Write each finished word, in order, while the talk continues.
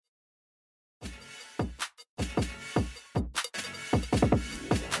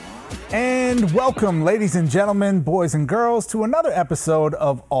And welcome, ladies and gentlemen, boys and girls, to another episode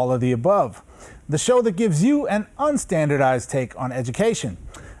of All of the Above, the show that gives you an unstandardized take on education.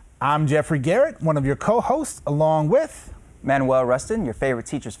 I'm Jeffrey Garrett, one of your co-hosts, along with Manuel Rustin, your favorite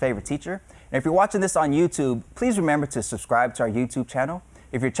teacher's favorite teacher. And if you're watching this on YouTube, please remember to subscribe to our YouTube channel.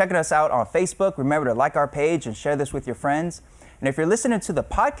 If you're checking us out on Facebook, remember to like our page and share this with your friends. And if you're listening to the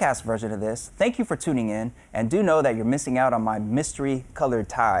podcast version of this, thank you for tuning in. And do know that you're missing out on my mystery colored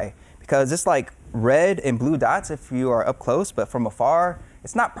tie, because it's like red and blue dots if you are up close, but from afar,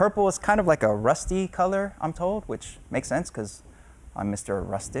 it's not purple. It's kind of like a rusty color, I'm told, which makes sense because I'm Mr.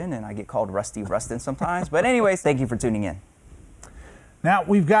 Rustin and I get called Rusty Rustin sometimes. But anyways, thank you for tuning in. Now,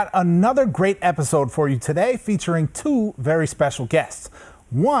 we've got another great episode for you today featuring two very special guests.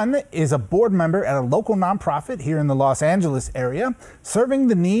 One is a board member at a local nonprofit here in the Los Angeles area, serving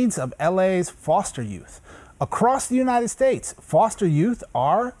the needs of LA's foster youth. Across the United States, foster youth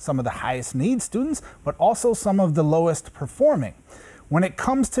are some of the highest need students, but also some of the lowest performing. When it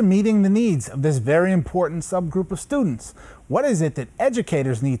comes to meeting the needs of this very important subgroup of students, what is it that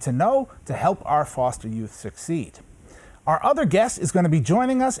educators need to know to help our foster youth succeed? Our other guest is going to be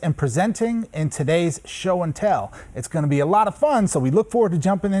joining us and presenting in today's show and tell. It's going to be a lot of fun, so we look forward to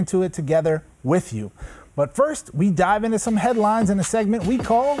jumping into it together with you. But first, we dive into some headlines in a segment we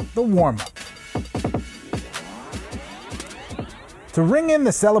call the warm-up. To ring in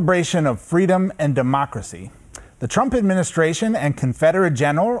the celebration of freedom and democracy, the Trump administration and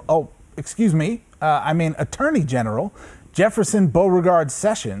Attorney General Jefferson Beauregard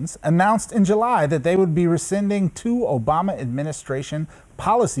Sessions announced in July that they would be rescinding two Obama administration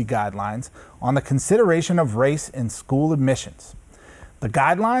policy guidelines on the consideration of race in school admissions. The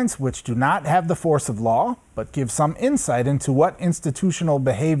guidelines, which do not have the force of law, but give some insight into what institutional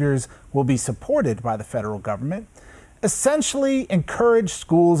behaviors will be supported by the federal government, essentially encourage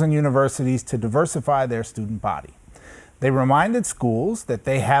schools and universities to diversify their student body. They reminded schools that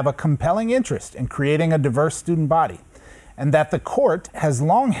they have a compelling interest in creating a diverse student body, and that the court has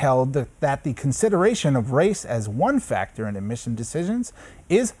long held that the consideration of race as one factor in admission decisions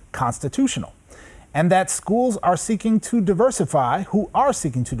is constitutional, and that schools who are seeking to diversify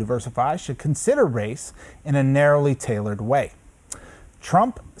should consider race in a narrowly tailored way.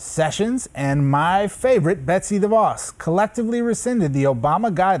 Trump, Sessions, and my favorite, Betsy DeVos, collectively rescinded the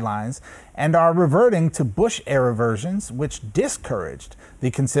Obama guidelines and are reverting to Bush-era versions, which discouraged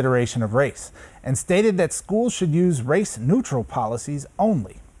the consideration of race and stated that schools should use race-neutral policies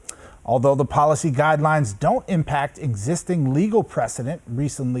only. Although the policy guidelines don't impact existing legal precedent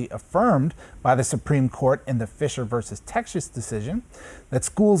recently affirmed by the Supreme Court in the Fisher versus Texas decision, that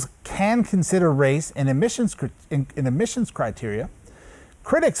schools can consider race in admissions criteria,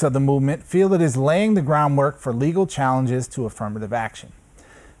 critics of the movement feel it is laying the groundwork for legal challenges to affirmative action.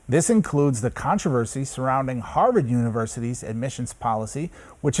 This includes the controversy surrounding Harvard University's admissions policy,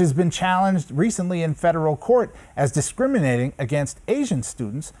 which has been challenged recently in federal court as discriminating against Asian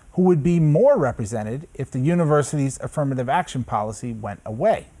students who would be more represented if the university's affirmative action policy went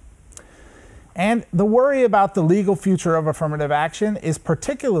away. And the worry about the legal future of affirmative action is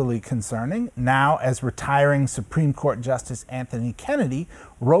particularly concerning now as retiring Supreme Court Justice Anthony Kennedy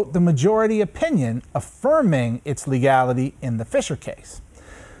wrote the majority opinion affirming its legality in the Fisher case.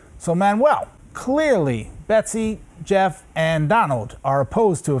 So Manuel, clearly Betsy, Jeff, and Donald are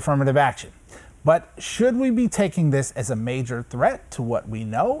opposed to affirmative action. But should we be taking this as a major threat to what we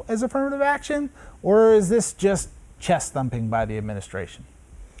know as affirmative action, or is this just chest thumping by the administration?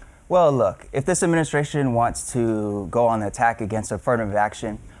 Well, look, if this administration wants to go on the attack against affirmative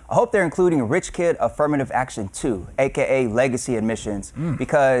action, I hope they're including Rich Kid Affirmative Action 2, aka legacy admissions,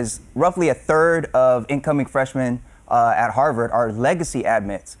 because roughly a third of incoming freshmen at Harvard are legacy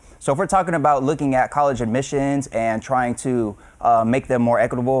admits. So if we're talking about looking at college admissions and trying to make them more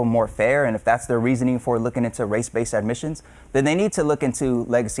equitable and more fair, and if that's their reasoning for looking into race-based admissions, then they need to look into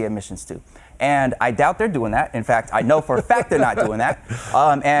legacy admissions too. And I doubt they're doing that. In fact, I know for a fact they're not doing that.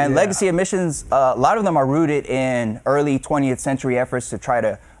 Legacy admissions, a lot of them are rooted in early 20th century efforts to try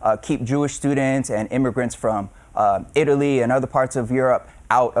to keep Jewish students and immigrants from Italy and other parts of Europe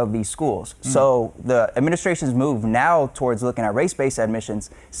out of these schools. So the administration's move now towards looking at race-based admissions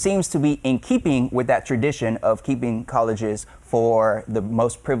seems to be in keeping with that tradition of keeping colleges for the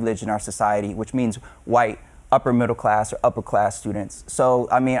most privileged in our society, which means white, upper middle class or upper class students. So,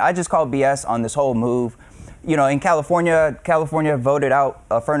 I mean, I just call BS on this whole move. You know, in California voted out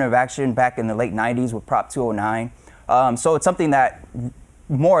affirmative action back in the late 90s with Prop 209. So it's something that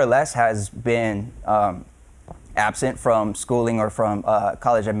more or less has been absent from schooling or from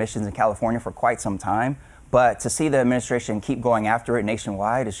college admissions in California for quite some time. But to see the administration keep going after it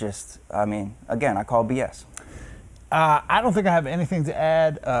nationwide is just, I mean, again, I call BS. I don't think I have anything to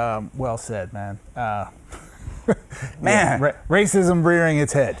add. Well said, man. Man. Yeah, racism rearing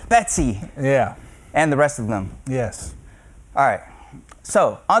its head. Betsy. Yeah. And the rest of them. Yes. All right.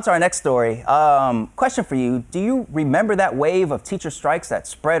 So, on to our next story. Question for you. Do you remember that wave of teacher strikes that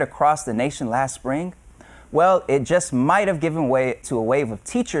spread across the nation last spring? Well, it just might have given way to a wave of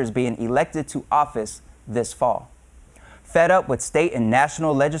teachers being elected to office this fall. Fed up with state and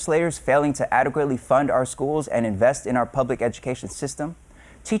national legislators failing to adequately fund our schools and invest in our public education system,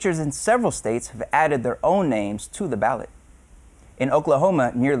 teachers in several states have added their own names to the ballot. In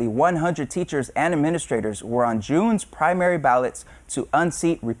Oklahoma, nearly 100 teachers and administrators were on June's primary ballots to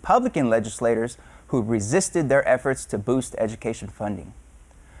unseat Republican legislators who resisted their efforts to boost education funding.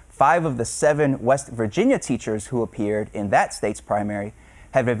 5 of the 7 West Virginia teachers who appeared in that state's primary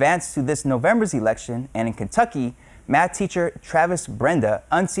have advanced to this November's election, and in Kentucky, math teacher Travis Brenda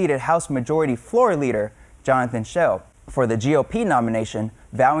unseated House Majority Floor Leader Jonathan Schell for the GOP nomination,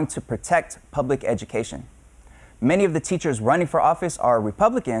 vowing to protect public education. Many of the teachers running for office are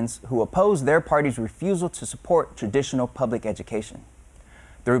Republicans who oppose their party's refusal to support traditional public education.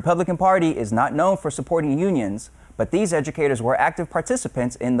 The Republican Party is not known for supporting unions, but these educators were active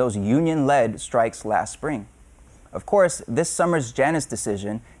participants in those union-led strikes last spring. Of course, this summer's Janus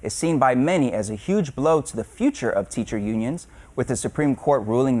decision is seen by many as a huge blow to the future of teacher unions, with the Supreme Court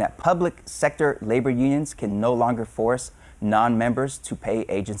ruling that public sector labor unions can no longer force non-members to pay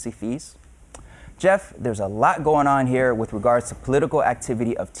agency fees. Jeff, there's a lot going on here with regards to political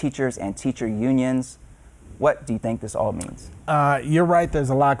activity of teachers and teacher unions. What do you think this all means? You're right, there's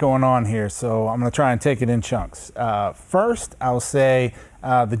a lot going on here, so I'm going to try and take it in chunks. First, I'll say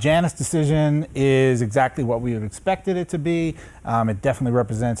the Janus decision is exactly what we would expected it to be. It definitely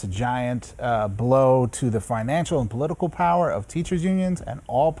represents a giant blow to the financial and political power of teachers' unions and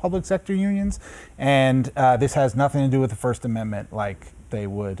all public sector unions. And this has nothing to do with the First Amendment like they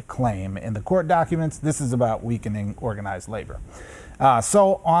would claim in the court documents. This is about weakening organized labor.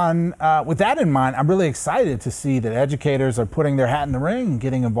 With that in mind, I'm really excited to see that educators are putting their hat in the ring and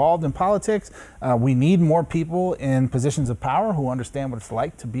getting involved in politics. We need more people in positions of power who understand what it's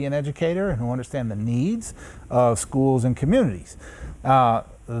like to be an educator and who understand the needs of schools and communities.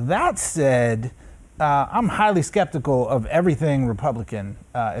 That said, I'm highly skeptical of everything Republican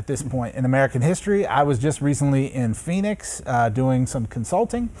at this point in American history. I was just recently in Phoenix doing some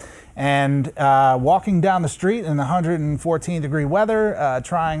consulting and walking down the street in 114-degree weather,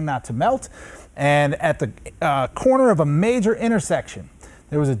 trying not to melt. And at the corner of a major intersection,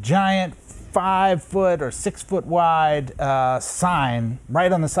 there was a giant 5-foot or 6-foot wide sign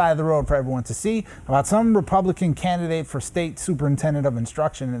right on the side of the road for everyone to see about some Republican candidate for state superintendent of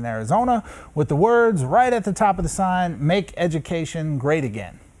instruction in Arizona, with the words right at the top of the sign, "Make education great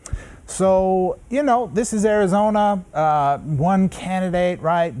again." So, this is Arizona, one candidate,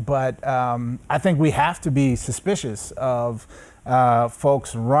 right? But I think we have to be suspicious of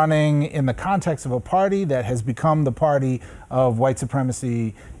folks running in the context of a party that has become the party of white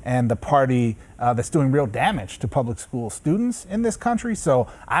supremacy and the party that's doing real damage to public school students in this country. So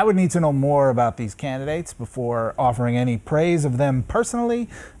I would need to know more about these candidates before offering any praise of them personally.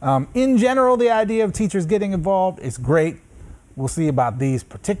 In general, the idea of teachers getting involved is great. We'll see about these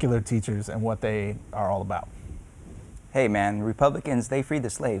particular teachers and what they are all about. Hey, man, Republicans, they freed the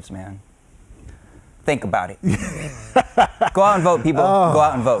slaves, man. Think about it. Go out and vote, people. Go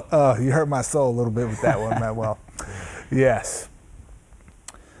out and vote. Oh, you hurt my soul a little bit with that one, Manuel. Yes.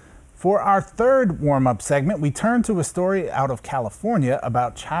 For our third warm-up segment, we turn to a story out of California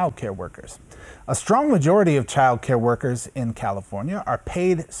about child care workers. A strong majority of child care workers in California are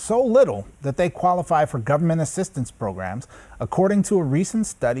paid so little that they qualify for government assistance programs, according to a recent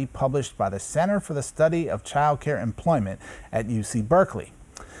study published by the Center for the Study of Child Care Employment at UC Berkeley.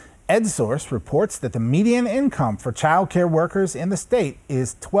 EdSource reports that the median income for child care workers in the state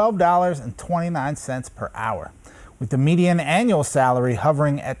is $12.29 per hour, with the median annual salary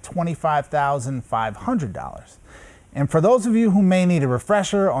hovering at $25,500. And for those of you who may need a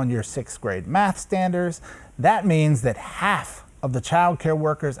refresher on your 6th grade math standards, that means that half of the child care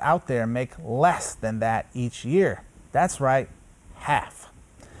workers out there make less than that each year. That's right, half.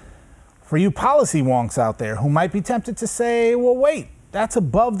 For you policy wonks out there who might be tempted to say, well, wait, that's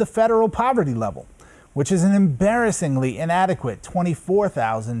above the federal poverty level, which is an embarrassingly inadequate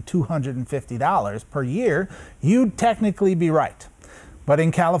 $24,250 per year, you'd technically be right. But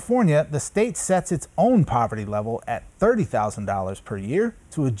in California, the state sets its own poverty level at $30,000 per year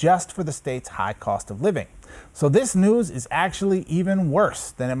to adjust for the state's high cost of living. So this news is actually even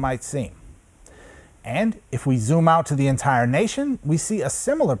worse than it might seem. And if we zoom out to the entire nation, we see a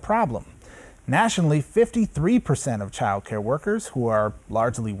similar problem. Nationally, 53% of childcare workers, who are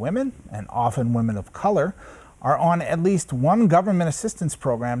largely women and often women of color, are on at least one government assistance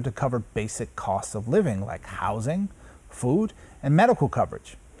program to cover basic costs of living like housing, food, and medical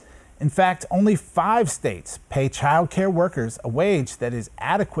coverage. In fact, only 5 states pay childcare workers a wage that is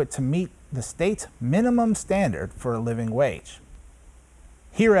adequate to meet the state's minimum standard for a living wage.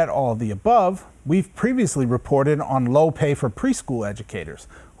 Here at All of the Above, we've previously reported on low pay for preschool educators,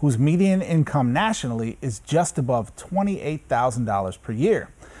 whose median income nationally is just above $28,000 per year.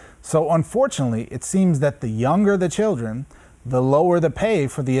 So unfortunately, it seems that the younger the children, the lower the pay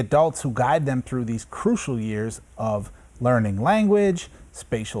for the adults who guide them through these crucial years of learning language,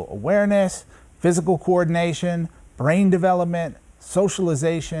 spatial awareness, physical coordination, brain development,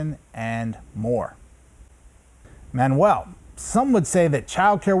 socialization, and more. Manuel, some would say that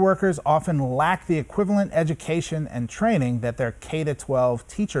childcare workers often lack the equivalent education and training that their K-12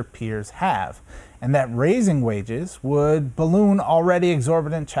 teacher peers have, and that raising wages would balloon already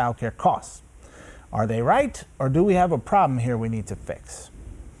exorbitant childcare costs. Are they right, or do we have a problem here we need to fix?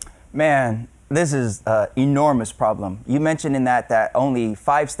 Man, this is an enormous problem. You mentioned in that only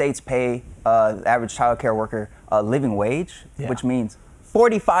 5 states pay the average childcare worker a living wage, which means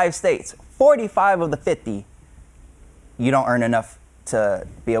 45 states, 45 of the 50, you don't earn enough to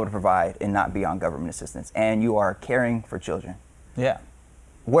be able to provide and not be on government assistance, and you are caring for children. Yeah.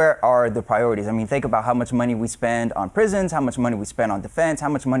 Where are the priorities? I mean, think about how much money we spend on prisons, how much money we spend on defense, how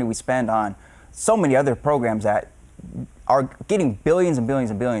much money we spend on so many other programs that are getting billions and billions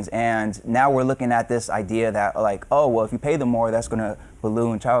and billions. And now we're looking at this idea that like, oh, well, if you pay them more, that's going to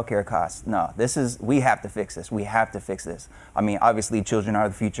balloon childcare costs. No, we have to fix this. We have to fix this. I mean, obviously children are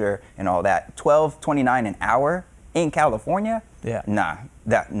the future and all that. $12.29 an hour in California? Yeah. Nah,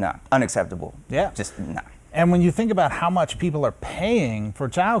 unacceptable. Yeah. Just nah. And when you think about how much people are paying for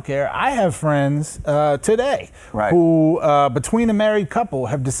childcare, I have friends today who, between a married couple,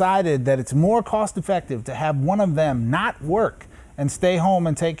 have decided that it's more cost effective to have one of them not work and stay home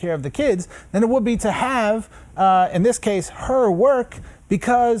and take care of the kids than it would be to have, in this case, her work,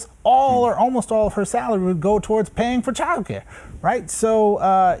 because all or almost all of her salary would go towards paying for childcare, right?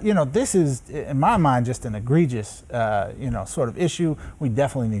 So, this is, in my mind, just an egregious, sort of issue. We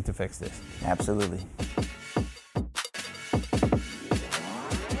definitely need to fix this. Absolutely.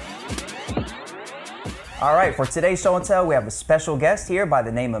 All right, for today's show and tell, we have a special guest here by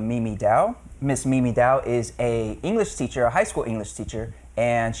the name of Mimi Dow. Miss Mimi Dow is a high school English teacher,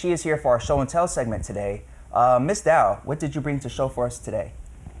 and she is here for our show and tell segment today. Miss Dow, what did you bring to show for us today?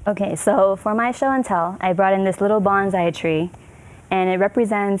 Okay, so for my show and tell, I brought in this little bonsai tree, and it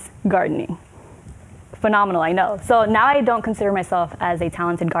represents gardening. Phenomenal, I know. So now I don't consider myself as a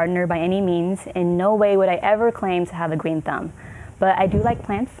talented gardener by any means. In no way would I ever claim to have a green thumb. But I do like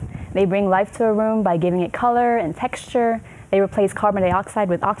plants. They bring life to a room by giving it color and texture. They replace carbon dioxide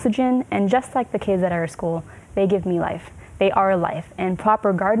with oxygen, and just like the kids at our school, they give me life. They are life, and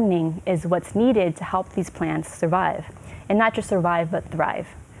proper gardening is what's needed to help these plants survive. And not just survive, but thrive.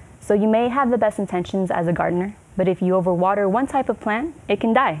 So you may have the best intentions as a gardener, but if you overwater one type of plant, it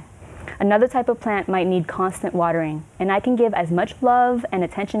can die. Another type of plant might need constant watering, and I can give as much love and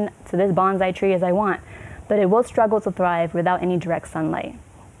attention to this bonsai tree as I want, but it will struggle to thrive without any direct sunlight.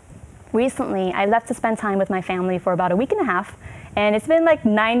 Recently, I left to spend time with my family for about a week and a half, and it's been like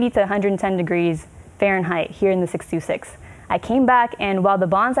 90 to 110 degrees Fahrenheit here in the 626. I came back, and while the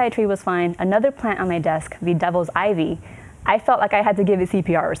bonsai tree was fine, another plant on my desk, the devil's ivy, I felt like I had to give it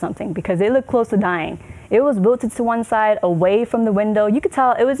CPR or something because it looked close to dying. It was wilted to one side, away from the window. You could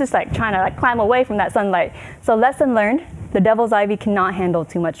tell it was just like trying to climb away from that sunlight. So lesson learned, the devil's ivy cannot handle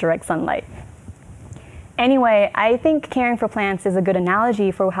too much direct sunlight. Anyway, I think caring for plants is a good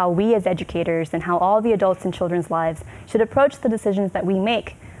analogy for how we as educators and how all the adults in children's lives should approach the decisions that we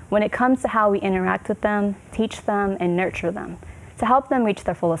make when it comes to how we interact with them, teach them, and nurture them to help them reach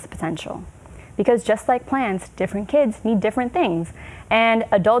their fullest potential. Because just like plants, different kids need different things. And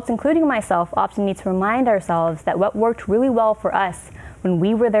adults, including myself, often need to remind ourselves that what worked really well for us when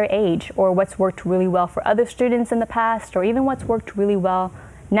we were their age, or what's worked really well for other students in the past, or even what's worked really well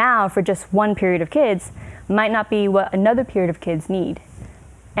now for just one period of kids, might not be what another period of kids need.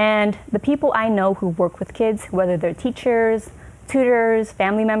 And the people I know who work with kids, whether they're teachers, tutors,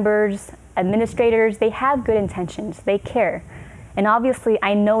 family members, administrators, they have good intentions, they care. And obviously,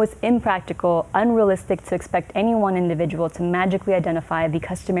 I know it's impractical, unrealistic to expect any one individual to magically identify the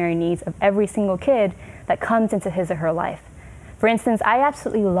customary needs of every single kid that comes into his or her life. For instance, I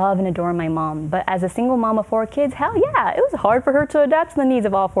absolutely love and adore my mom, but as a single mom of 4 kids, hell yeah, it was hard for her to adapt to the needs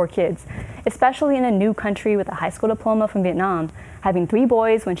of all 4 kids. especially in a new country with a high school diploma from Vietnam, having 3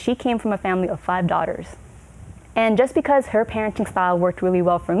 boys when she came from a family of 5 daughters. And just because her parenting style worked really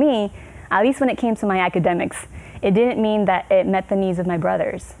well for me, at least when it came to my academics, it didn't mean that it met the needs of my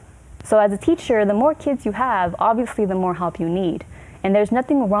brothers. So as a teacher, the more kids you have, obviously the more help you need. And there's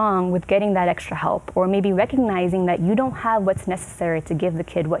nothing wrong with getting that extra help, or maybe recognizing that you don't have what's necessary to give the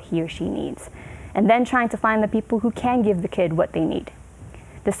kid what he or she needs, and then trying to find the people who can give the kid what they need.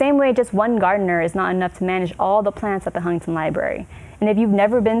 The same way just one gardener is not enough to manage all the plants at the Huntington Library. And if you've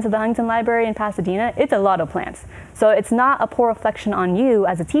never been to the Huntington Library in Pasadena, it's a lot of plants. So it's not a poor reflection on you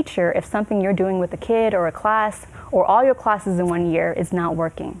as a teacher if something you're doing with a kid or a class or all your classes in one year is not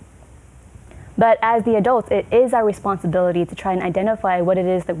working. But as the adults, it is our responsibility to try and identify what it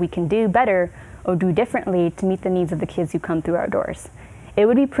is that we can do better or do differently to meet the needs of the kids who come through our doors. It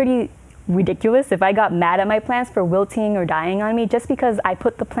would be pretty ridiculous if I got mad at my plants for wilting or dying on me just because I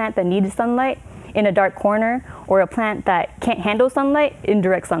put the plant that needed sunlight in a dark corner or a plant that can't handle sunlight in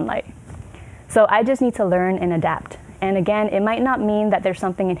direct sunlight. So I just need to learn and adapt. And again, it might not mean that there's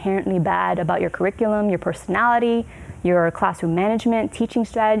something inherently bad about your curriculum, your personality, your classroom management, teaching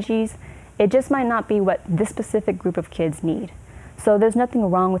strategies. It just might not be what this specific group of kids need. So there's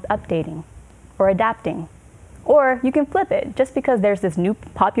nothing wrong with updating or adapting. Or you can flip it. Just because there's this new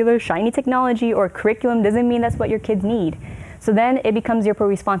popular shiny technology or curriculum doesn't mean that's what your kids need. So then it becomes your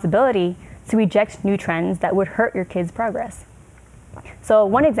responsibility to reject new trends that would hurt your kids' progress. So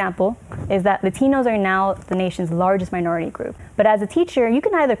one example is that Latinos are now the nation's largest minority group. But as a teacher, you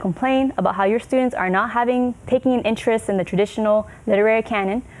can either complain about how your students are not taking an interest in the traditional literary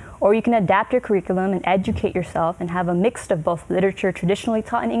canon, or you can adapt your curriculum and educate yourself and have a mix of both literature traditionally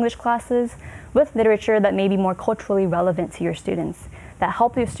taught in English classes with literature that may be more culturally relevant to your students, that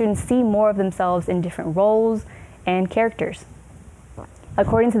help your students see more of themselves in different roles and characters.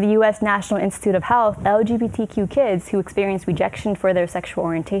 According to the U.S. National Institute of Health, LGBTQ kids who experience rejection for their sexual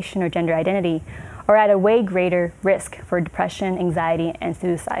orientation or gender identity are at a way greater risk for depression, anxiety, and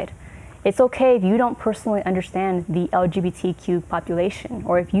suicide. It's okay if you don't personally understand the LGBTQ population,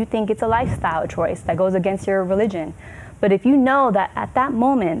 or if you think it's a lifestyle choice that goes against your religion. But if you know that at that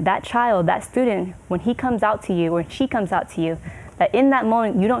moment, that child, that student, when he comes out to you or she comes out to you, that in that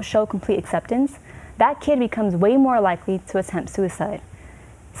moment you don't show complete acceptance, that kid becomes way more likely to attempt suicide.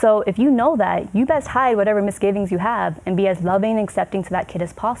 So if you know that, you best hide whatever misgivings you have and be as loving and accepting to that kid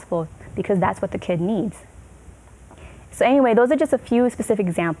as possible, because that's what the kid needs. So anyway, those are just a few specific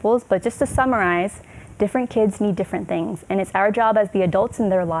examples, but just to summarize, different kids need different things, and it's our job as the adults in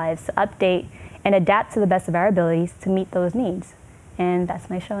their lives to update and adapt to the best of our abilities to meet those needs. And that's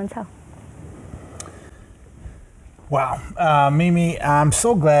my show and tell. Wow. Mimi, I'm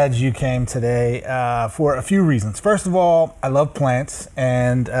so glad you came today for a few reasons. First of all, I love plants,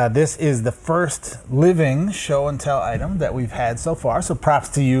 and this is the first living show and tell item that we've had so far, so props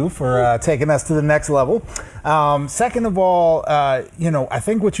to you for taking us to the next level. Second of all, I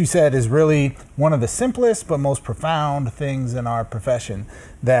think what you said is really one of the simplest but most profound things in our profession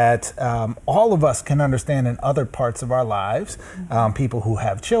that all of us can understand in other parts of our lives. People who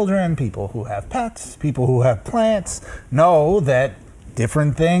have children, people who have pets, people who have plants know that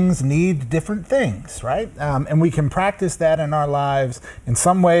different things need different things, right? And we can practice that in our lives in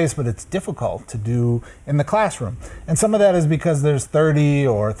some ways, but it's difficult to do in the classroom. And some of that is because there's 30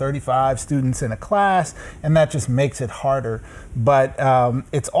 or 35 students in a class, and that just makes it harder. But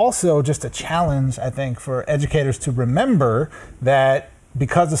it's also just a challenge, I think, for educators to remember that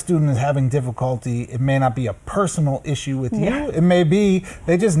because a student is having difficulty, it may not be a personal issue with you. It may be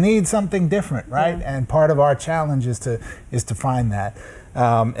they just need something different, right? Yeah. And part of our challenge is to find that.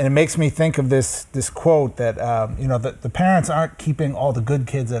 And it makes me think of this quote that the parents aren't keeping all the good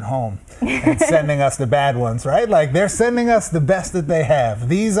kids at home and sending us the bad ones, right? Like they're sending us the best that they have.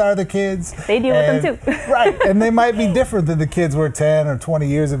 These are the kids. They deal with them too. Right, and they might be different than the kids were 10 or 20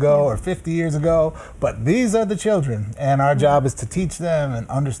 years ago or 50 years ago, but these are the children, and our job is to teach them and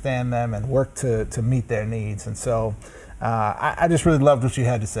understand them and work to meet their needs. And so I just really loved what you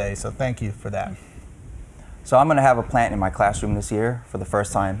had to say, so thank you for that. So I'm going to have a plant in my classroom this year for the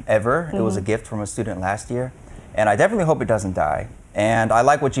first time ever. It was a gift from a student last year, and I definitely hope it doesn't die. And I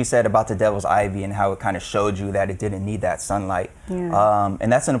like what you said about the devil's ivy and how it kind of showed you that it didn't need that sunlight. Yeah.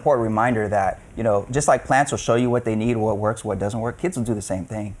 And that's an important reminder that, just like plants will show you what they need, what works, what doesn't work, kids will do the same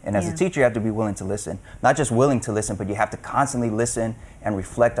thing. And as a teacher, you have to be willing to listen. Not just willing to listen, but you have to constantly listen and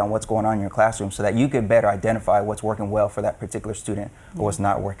reflect on what's going on in your classroom so that you can better identify what's working well for that particular student or what's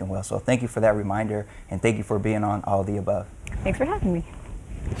not working well. So thank you for that reminder, and thank you for being on All of the Above. Thanks for having me.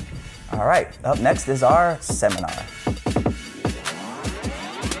 All right, up next is our seminar.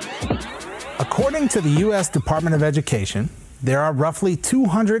 According to the U.S. Department of Education, there are roughly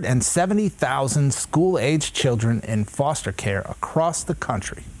 270,000 school-aged children in foster care across the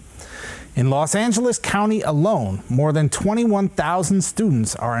country. In Los Angeles County alone, more than 21,000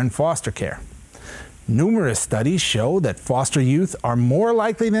 students are in foster care. Numerous studies show that foster youth are more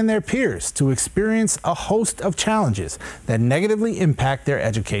likely than their peers to experience a host of challenges that negatively impact their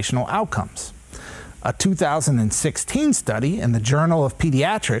educational outcomes. A 2016 study in the Journal of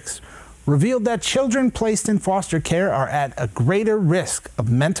Pediatrics revealed that children placed in foster care are at a greater risk of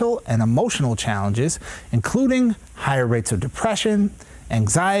mental and emotional challenges, including higher rates of depression,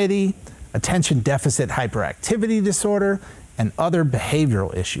 anxiety, attention deficit hyperactivity disorder, and other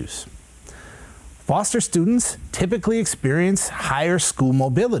behavioral issues. Foster students typically experience higher school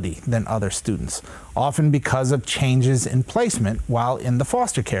mobility than other students, often because of changes in placement while in the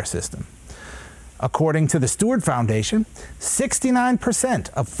foster care system. According to the Stewart Foundation, 69%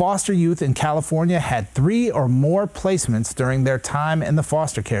 of foster youth in California had 3 or more placements during their time in the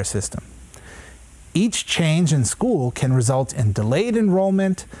foster care system. Each change in school can result in delayed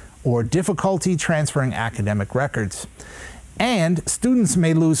enrollment or difficulty transferring academic records. And students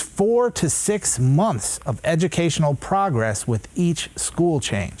may lose 4 to 6 months of educational progress with each school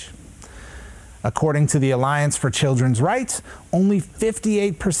change. According to the Alliance for Children's Rights, only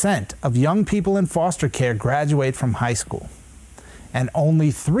 58% of young people in foster care graduate from high school, and only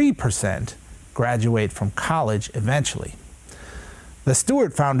 3% graduate from college eventually. The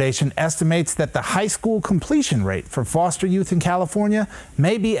Stewart Foundation estimates that the high school completion rate for foster youth in California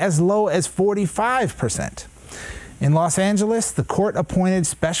may be as low as 45%. In Los Angeles, the court-appointed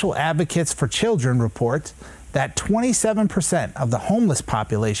Special Advocates for Children report that 27% of the homeless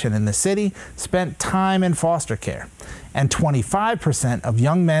population in the city spent time in foster care, and 25% of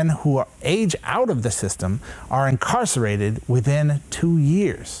young men who age out of the system are incarcerated within 2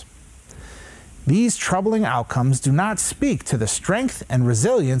 years. These troubling outcomes do not speak to the strength and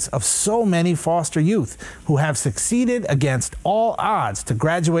resilience of so many foster youth who have succeeded against all odds to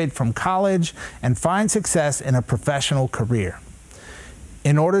graduate from college and find success in a professional career.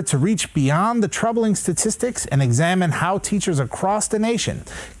 In order to reach beyond the troubling statistics and examine how teachers across the nation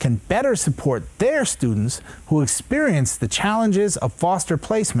can better support their students who experience the challenges of foster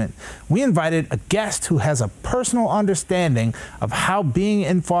placement, we invited a guest who has a personal understanding of how being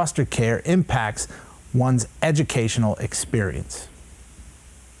in foster care impacts one's educational experience.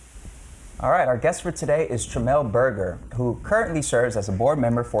 All right, our guest for today is Tremel Berger, who currently serves as a board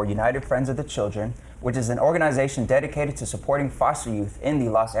member for United Friends of the Children, which is an organization dedicated to supporting foster youth in the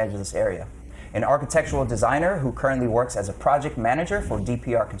Los Angeles area. An architectural designer who currently works as a project manager for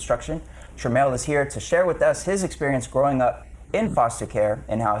DPR Construction, Tremel is here to share with us his experience growing up in foster care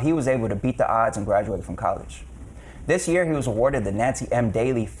and how he was able to beat the odds and graduate from college. This year, he was awarded the Nancy M.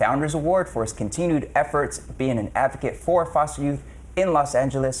 Daly Founders Award for his continued efforts being an advocate for foster youth in Los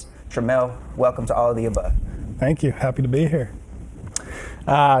Angeles. Tremel, welcome to All of the Above. Thank you. Happy to be here.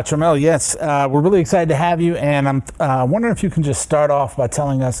 Tremel, yes, we're really excited to have you, and I'm wondering if you can just start off by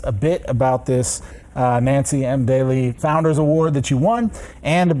telling us a bit about this Nancy M. Daly Founders Award that you won,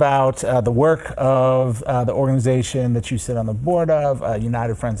 and about the work of the organization that you sit on the board of,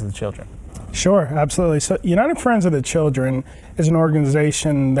 United Friends of the Children. Sure, absolutely. So United Friends of the Children is an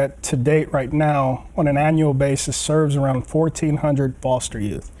organization that to date right now, on an annual basis, serves around 1,400 foster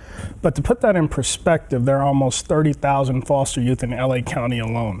youth. But to put that in perspective, there are almost 30,000 foster youth in LA County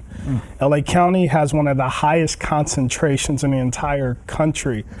alone. LA County has one of the highest concentrations in the entire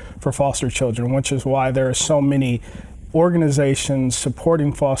country for foster children, which is why there are so many organizations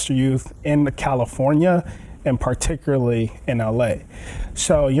supporting foster youth in California and particularly in LA.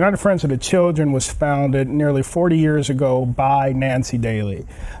 So United Friends of the Children was founded nearly 40 years ago by Nancy Daly.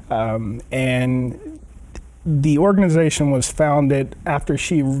 And the organization was founded after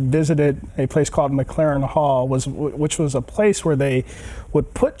she visited a place called McLaren Hall, which was a place where they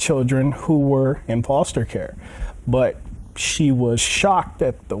would put children who were in foster care. But she was shocked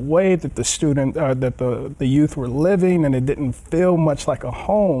at the way that the youth were living, and it didn't feel much like a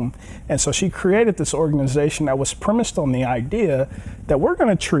home. And so she created this organization that was premised on the idea that we're going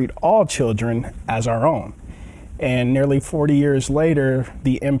to treat all children as our own. And nearly 40 years later,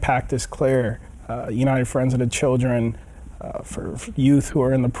 the impact is clear. United Friends of the Children, for youth who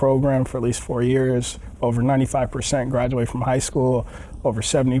are in the program for at least 4 years, over 95% graduate from high school, over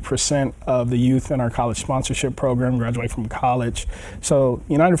 70% of the youth in our college sponsorship program graduate from college. So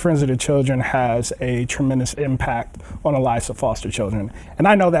United Friends of the Children has a tremendous impact on the lives of foster children. And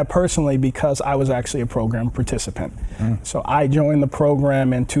I know that personally because I was actually a program participant. So I joined the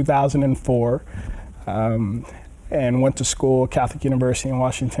program in 2004. and went to school, Catholic University in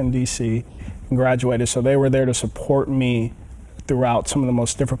Washington, D.C., and graduated. So they were there to support me throughout some of the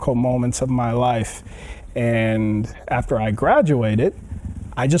most difficult moments of my life. And after I graduated,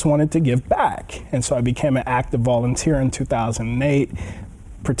 I just wanted to give back. And so I became an active volunteer in 2008,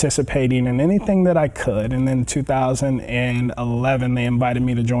 participating in anything that I could. And then 2011, they invited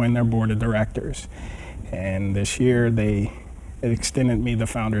me to join their board of directors. And this year, they extended me the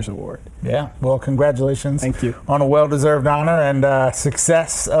Founders Award. Yeah, well, congratulations. Thank you. On a well-deserved honor and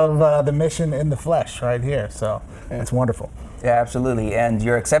success of the mission in the flesh right here. So it's wonderful. Yeah, absolutely. And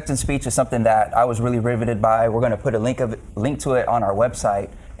your acceptance speech is something that I was really riveted by. We're going to put a link to it on our website.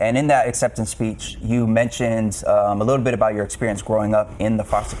 And in that acceptance speech, you mentioned a little bit about your experience growing up in the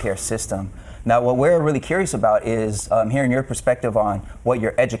foster care system. Now, what we're really curious about is hearing your perspective on what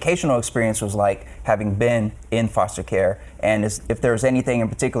your educational experience was like having been in foster care, and if there's anything in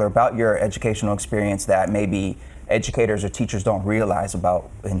particular about your educational experience that maybe educators or teachers don't realize about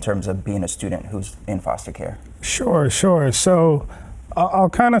in terms of being a student who's in foster care. Sure. So I'll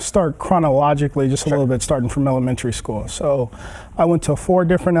kind of start chronologically, just a little bit, starting from elementary school. So I went to 4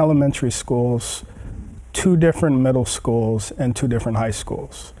 different elementary schools, 2 different middle schools, and 2 different high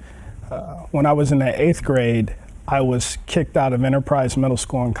schools. When I was in the 8th grade, I was kicked out of Enterprise Middle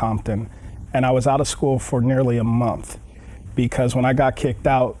School in Compton, and I was out of school for nearly a month because when I got kicked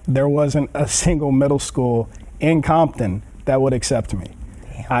out, there wasn't a single middle school in Compton that would accept me.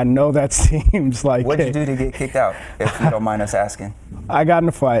 I know that seems like... What did you do to get kicked out, if you don't mind us asking? I got in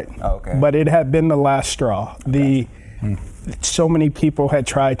a fight, okay. But it had been the last straw. Okay. So many people had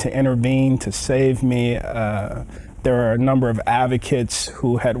tried to intervene to save me. There are a number of advocates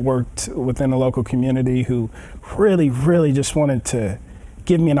who had worked within the local community who really, really just wanted to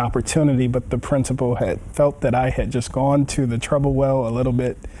give me an opportunity, but the principal had felt that I had just gone to the trouble well a little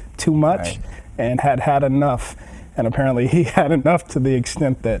bit too much and had enough. And apparently he had enough to the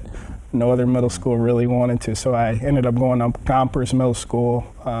extent that no other middle school really wanted to. So I ended up going to Gompers Middle School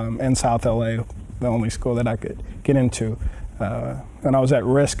in South LA, the only school that I could get into. And I was at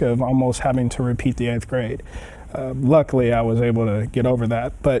risk of almost having to repeat the 8th grade. Luckily, I was able to get over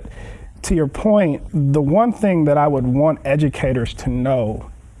that. But to your point, the one thing that I would want educators to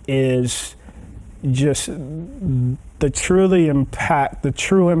know is just the true impact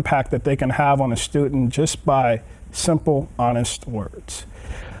that they can have on a student just by simple, honest words.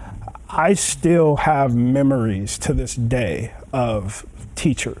 I still have memories to this day of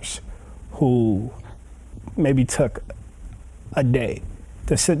teachers who maybe took a day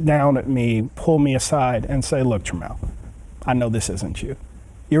to sit down at me, pull me aside and say, look, Tramel, I know this isn't you.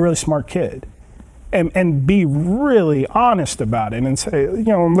 You're a really smart kid. And be really honest about it and say,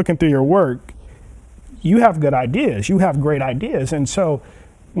 I'm looking through your work. You have good ideas. You have great ideas. And so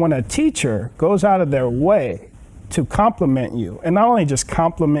when a teacher goes out of their way to compliment you, and not only just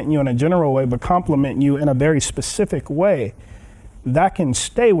compliment you in a general way, but compliment you in a very specific way, that can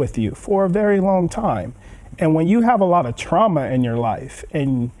stay with you for a very long time. And when you have a lot of trauma in your life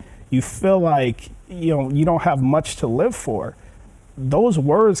and you feel like you don't have much to live for, those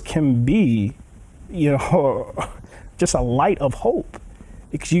words can be just a light of hope,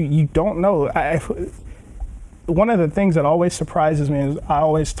 because you don't know. One of the things that always surprises me is I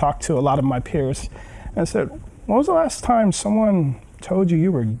always talk to a lot of my peers and I said, when was the last time someone told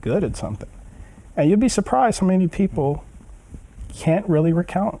you were good at something? And you'd be surprised how many people can't really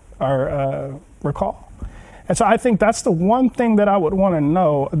recount or recall. And so I think that's the one thing that I would want to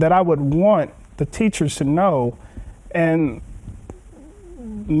know, that I would want the teachers to know, and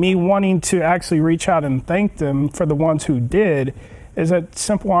me wanting to actually reach out and thank them for the ones who did, is that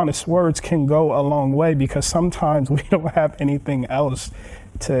simple, honest words can go a long way, because sometimes we don't have anything else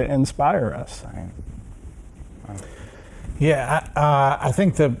to inspire us. Yeah, I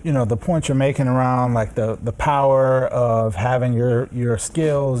think the point you're making around like the power of having your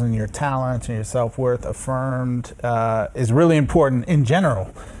skills and your talents and your self-worth affirmed is really important in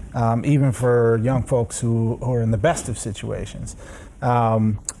general, even for young folks who are in the best of situations.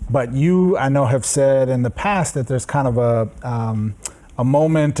 But you, I know, have said in the past that there's kind of a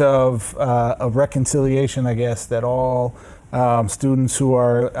moment of reconciliation, I guess, that all students who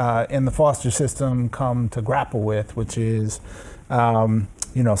are in the foster system come to grapple with, which is,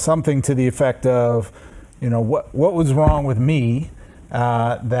 something to the effect of, what was wrong with me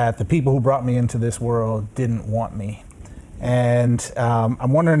that the people who brought me into this world didn't want me. And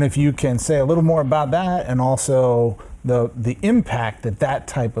I'm wondering if you can say a little more about that, and also the impact that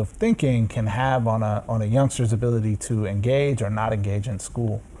type of thinking can have on a youngster's ability to engage or not engage in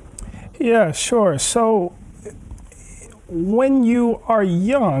school. Yeah, sure. So when you are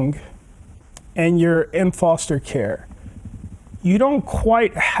young, and you're in foster care, you don't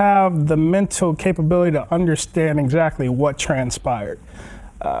quite have the mental capability to understand exactly what transpired.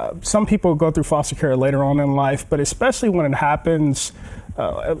 Some people go through foster care later on in life, but especially when it happens,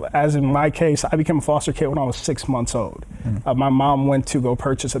 as in my case, I became a foster kid when I was 6 months old. My mom went to go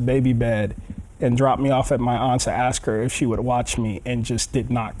purchase a baby bed and dropped me off at my aunt's to ask her if she would watch me, and just did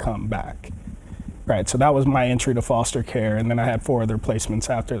not come back. Right, so that was my entry to foster care, and then I had 4 other placements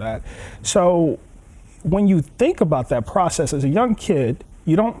after that. So when you think about that process as a young kid,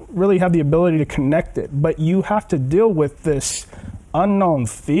 you don't really have the ability to connect it, but you have to deal with this unknown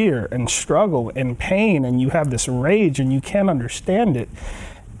fear and struggle and pain, and you have this rage and you can't understand it.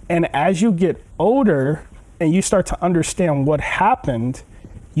 And as you get older and you start to understand what happened,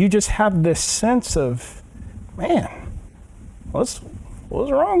 you just have this sense of, man, what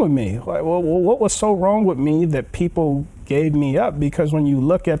was wrong with me? What was so wrong with me that people gave me up? Because when you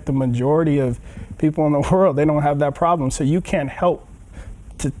look at the majority of people in the world, they don't have that problem. So you can't help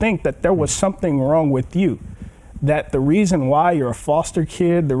to think that there was something wrong with you. That the reason why you're a foster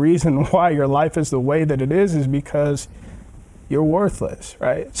kid, the reason why your life is the way that it is because you're worthless,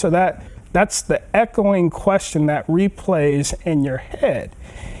 right? So that's the echoing question that replays in your head.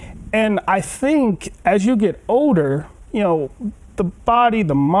 And I think as you get older, the body,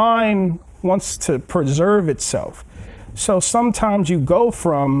 the mind wants to preserve itself. So sometimes you go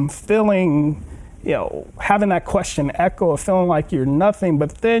from feeling, having that question echo of feeling like you're nothing,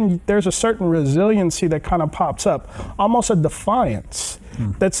 but then there's a certain resiliency that kind of pops up, almost a defiance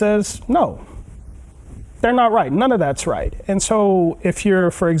that says, no, they're not right. None of that's right. And so if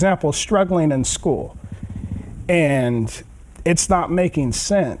you're, for example, struggling in school and it's not making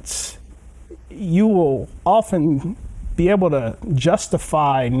sense, you will often be able to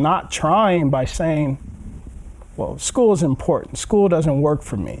justify not trying by saying, well, school is important. School doesn't work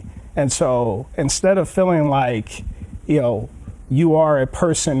for me. And so instead of feeling like, you are a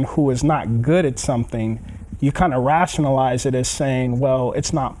person who is not good at something, you kind of rationalize it as saying, well,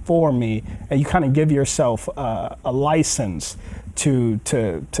 it's not for me. And you kind of give yourself a license to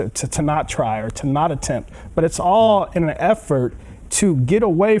not try or to not attempt. But it's all in an effort to get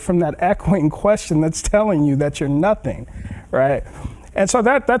away from that echoing question that's telling you that you're nothing, right? And so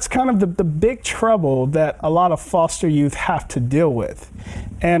that's kind of the big trouble that a lot of foster youth have to deal with.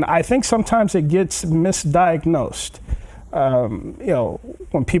 And I think sometimes it gets misdiagnosed.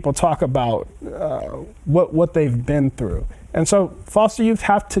 When people talk about what they've been through. And so foster youth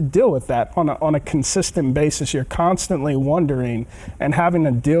have to deal with that on a consistent basis. You're constantly wondering and having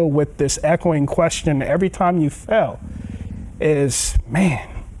to deal with this echoing question every time you fail is, man,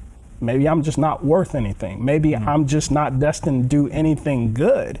 maybe I'm just not worth anything. Maybe I'm just not destined to do anything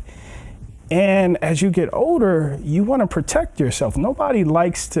good. And as you get older, you want to protect yourself. Nobody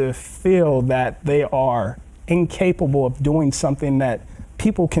likes to feel that they are incapable of doing something that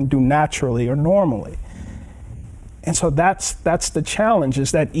people can do naturally or normally. And so that's the challenge,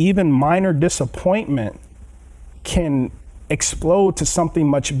 is that even minor disappointment can explode to something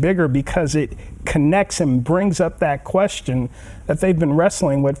much bigger because it connects and brings up that question that they've been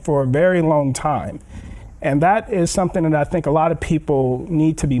wrestling with for a very long time. And that is something that I think a lot of people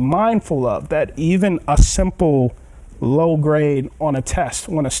need to be mindful of, that even a simple low grade on a test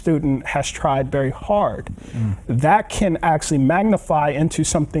when a student has tried very hard, that can actually magnify into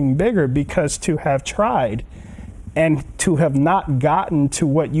something bigger, because to have tried and to have not gotten to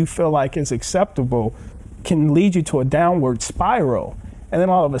what you feel like is acceptable can lead you to a downward spiral. And then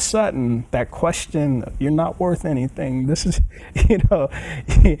all of a sudden, that question, you're not worth anything. This is,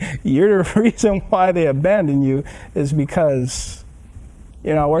 you're the reason why they abandon you is because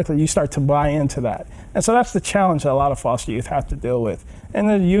you're not worth it. You start to buy into that. And so that's the challenge that a lot of foster youth have to deal with, and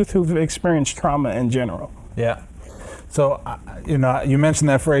the youth who've experienced trauma in general. Yeah. So, you mentioned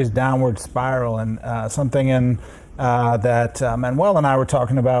that phrase downward spiral, and something in that Manuel and I were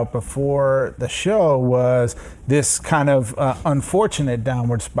talking about before the show was this kind of unfortunate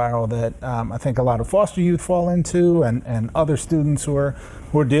downward spiral that I think a lot of foster youth fall into, and other students who are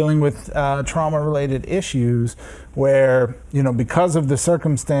dealing with trauma-related issues, where, because of the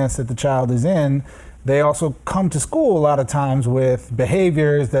circumstance that the child is in, they also come to school a lot of times with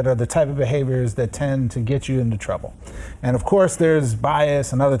behaviors that are the type of behaviors that tend to get you into trouble. And of course, there's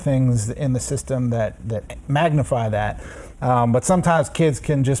bias and other things in the system that magnify that. But sometimes kids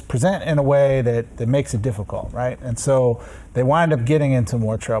can just present in a way that makes it difficult, right? And so they wind up getting into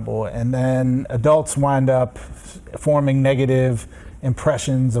more trouble. And then adults wind up forming negative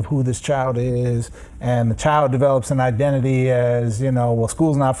impressions of who this child is, and the child develops an identity as, well,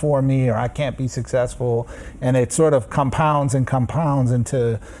 school's not for me, or I can't be successful, and it sort of compounds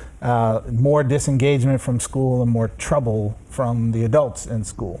into more disengagement from school and more trouble from the adults in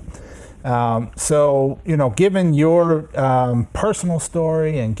school. So, given your personal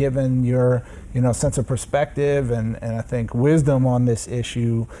story and given your, sense of perspective and I think wisdom on this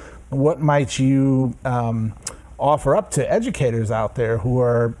issue, what might you offer up to educators out there who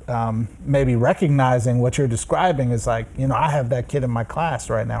are maybe recognizing what you're describing as like, I have that kid in my class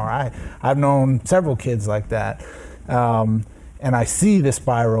right now, or I've known several kids like that, and I see the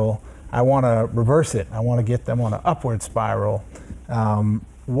spiral. I want to reverse it. I want to get them on an upward spiral.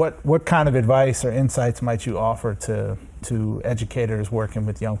 What kind of advice or insights might you offer to educators working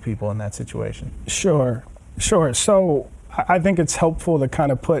with young people in that situation? Sure. So I think it's helpful to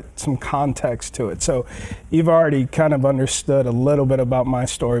kind of put some context to it. So you've already kind of understood a little bit about my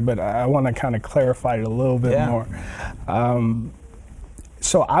story, but I want to kind of clarify it a little bit more.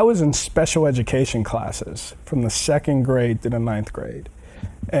 So I was in special education classes from the 2nd grade to the 9th grade.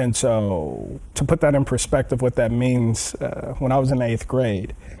 And so to put that in perspective, what that means, when I was in 8th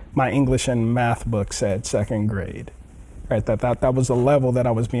grade, my English and math book said 2nd grade. Right, that was the level that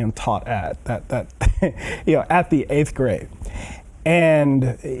I was being taught at, at the 8th grade. And,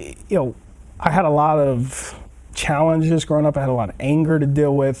 I had a lot of challenges growing up. I had a lot of anger to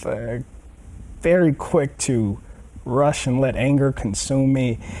deal with, very quick to rush and let anger consume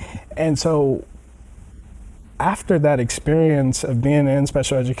me. And so after that experience of being in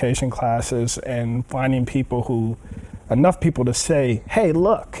special education classes and finding enough people to say, hey,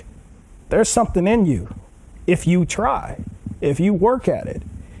 look, there's something in you. If you try, if you work at it.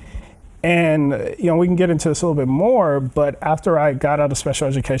 And, we can get into this a little bit more, but after I got out of special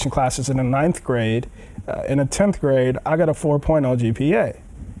education classes in the 9th grade, in the 10th grade, I got a 4.0 GPA.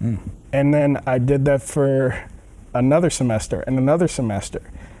 And then I did that for another semester and another semester.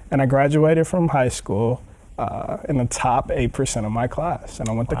 And I graduated from high school in the top 8% of my class, and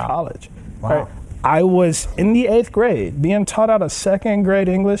I went to college. Wow. Right? I was in the 8th grade being taught out of 2nd grade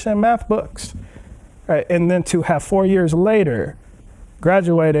English and math books. Right, and then to have 4 years later,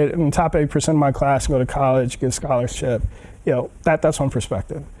 graduated in the top 8% of my class, go to college, get a scholarship, that's one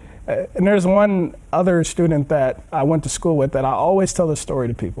perspective. And there's one other student that I went to school with that I always tell this story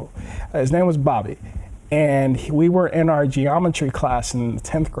to people. His name was Bobby, and we were in our geometry class in the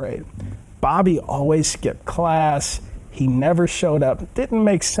 10th grade. Bobby always skipped class. He never showed up. It didn't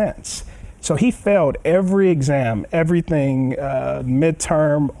make sense. So he failed every exam, everything,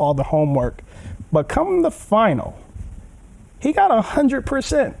 midterm, all the homework. But come the final, he got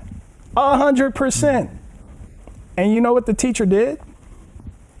 100%, 100%. And you know what the teacher did?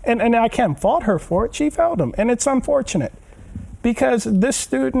 And I can't fault her for it. She failed him, and it's unfortunate because this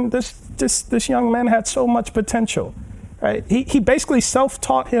student, this young man had so much potential, right? He basically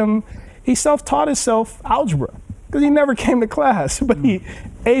self-taught himself algebra because he never came to class, but he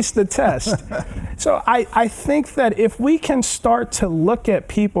aced the test. So I think that if we can start to look at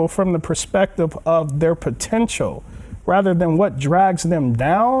people from the perspective of their potential rather than what drags them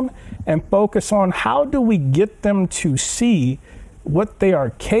down and focus on how do we get them to see what they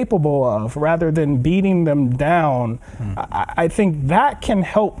are capable of rather than beating them down, I think that can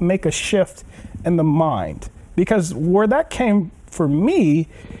help make a shift in the mind. Because where that came for me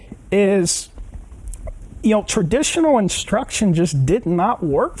is, traditional instruction just did not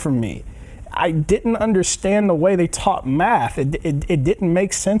work for me. I didn't understand the way they taught math. It didn't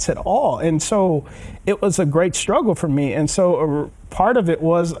make sense at all. And so it was a great struggle for me. And so part of it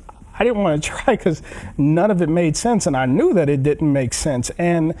was I didn't want to try because none of it made sense. And I knew that it didn't make sense.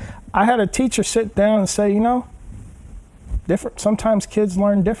 And I had a teacher sit down and say, sometimes kids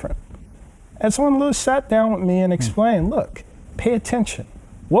learn different. And someone Lewis sat down with me and explained, look, pay attention.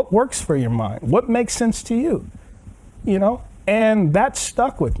 What works for your mind? What makes sense to you? And that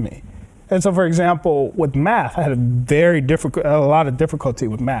stuck with me. And so, for example, with math, I had a lot of difficulty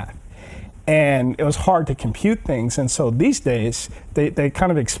with math. And it was hard to compute things. And so these days, they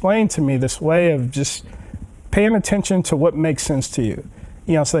kind of explained to me this way of just paying attention to what makes sense to you.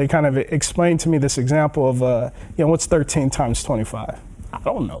 So they kind of explained to me this example of, what's 13 times 25? I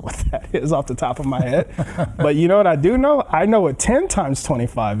don't know what that is off the top of my head. But you know what I do know? I know what 10 times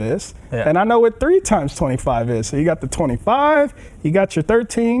 25 is. Yeah. And I know what 3 times 25 is. So you got the 25, you got your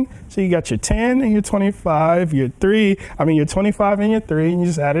 13, so you got your 10 and your 25, your 25 and your 3, and you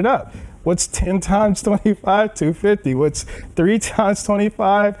just add it up. What's 10 times 25? 250. What's 3 times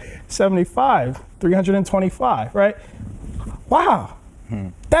 25? 75. 325, right? Wow.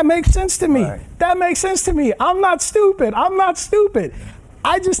 That makes sense to me. Right. That makes sense to me. I'm not stupid.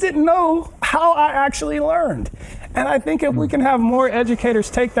 I just didn't know how I actually learned. And I think if we can have more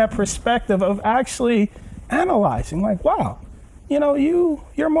educators take that perspective of actually analyzing, like, wow,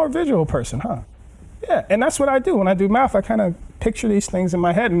 you're a more visual person, huh? Yeah, and that's what I do. When I do math, I kind of picture these things in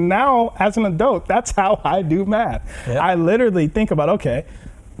my head. And now, as an adult, that's how I do math. Yep. I literally think about, okay,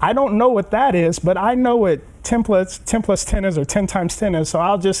 I don't know what that is, but I know what 10 plus 10 is or 10 times 10 is. So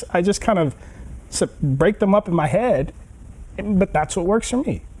I just kind of break them up in my head, but that's what works for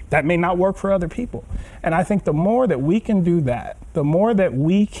me. That may not work for other people. And I think the more that we can do that, the more that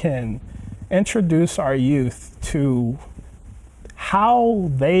we can introduce our youth to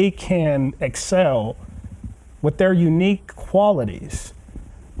how they can excel with their unique qualities,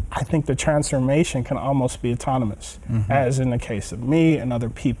 I think the transformation can almost be autonomous, as in the case of me and other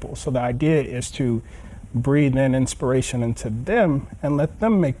people. So the idea is to breathe in inspiration into them and let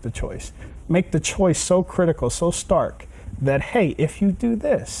them make the choice. Make the choice so critical, so stark, that, hey, if you do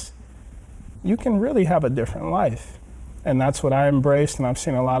this, you can really have a different life. And that's what I embraced, and I've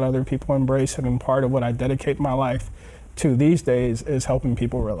seen a lot of other people embrace it, and part of what I dedicate my life to these days is helping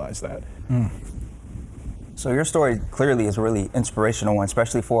people realize that. So your story clearly is a really inspirational one,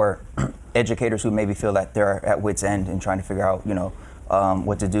 especially for educators who maybe feel that they're at wit's end and trying to figure out,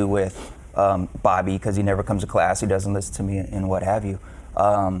 what to do with Bobby because he never comes to class, he doesn't listen to me, and what have you.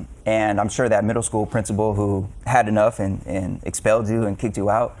 And I'm sure that middle school principal who had enough and expelled you and kicked you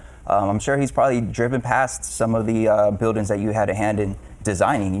out, I'm sure he's probably driven past some of the buildings that you had a hand in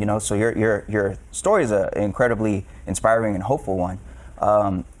designing, so your story is an incredibly inspiring and hopeful one.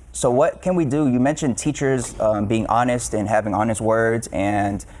 So what can we do? You mentioned teachers being honest and having honest words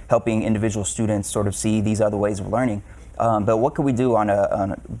and helping individual students sort of see these other ways of learning. But what can we do on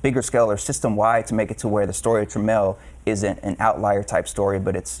a bigger scale or system-wide to make it to where the story of Tramel isn't an outlier type story,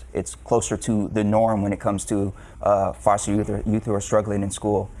 but it's closer to the norm when it comes to foster youth or youth who are struggling in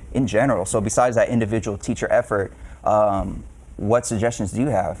school in general? So besides that individual teacher effort, what suggestions do you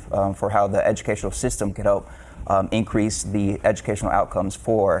have for how the educational system could help increase the educational outcomes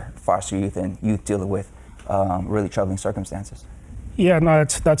for foster youth and youth dealing with really troubling circumstances? Yeah, no,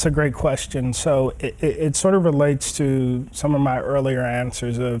 that's a great question. So it sort of relates to some of my earlier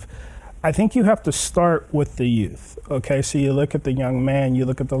answers of, I think you have to start with the youth, okay? So you look at the young man, you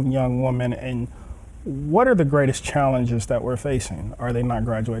look at the young woman, and what are the greatest challenges that we're facing? Are they not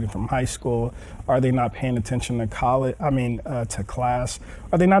graduating from high school? Are they not paying attention to to class?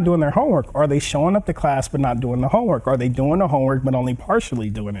 Are they not doing their homework? Are they showing up to class but not doing the homework? Are they doing the homework but only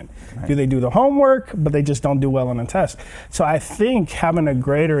partially doing it? Right. Do they do the homework but they just don't do well on the test? So I think having a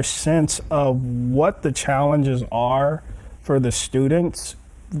greater sense of what the challenges are for the students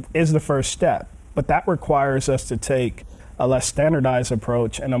is the first step. But that requires us to take a less standardized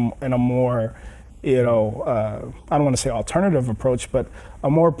approach and a more I don't want to say alternative approach, but a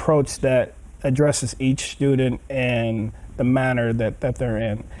more approach that addresses each student in the manner that they're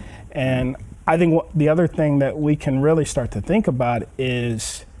in. And I think the other thing that we can really start to think about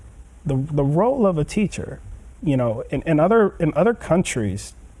is the role of a teacher. In other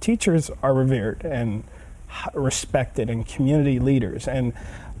countries, teachers are revered and respected and community leaders. And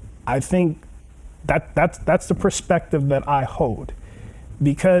I think that's the perspective that I hold,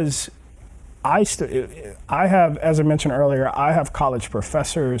 because I have, as I mentioned earlier, I have college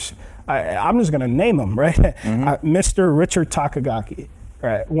professors. I'm just going to name them, right? Mr. Richard Takagaki,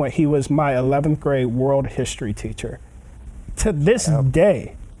 right? When he was my 11th grade world history teacher. To this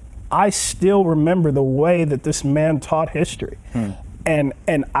day, I still remember the way that this man taught history. And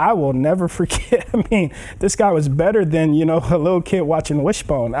I will never forget. I mean, this guy was better than, a little kid watching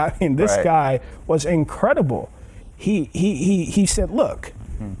Wishbone. I mean, this guy was incredible. He said, look,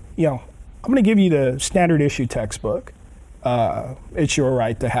 I'm going to give you the standard issue textbook. It's your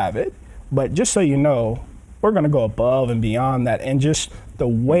right to have it. But just so you know, we're going to go above and beyond that. And just the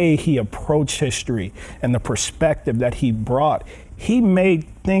way he approached history and the perspective that he brought, he made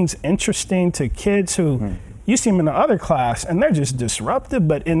things interesting to kids who you see him in the other class and they're just disruptive.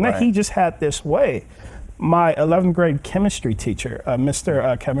 But in that, he just had this way. My 11th grade chemistry teacher,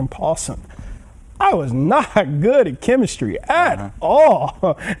 Mr. Kevin Paulson, I was not good at chemistry at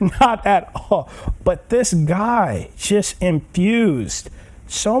all, not at all. But this guy just infused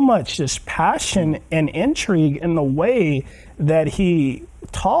so much just passion and intrigue in the way that he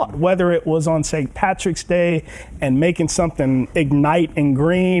taught, whether it was on St. Patrick's Day and making something ignite in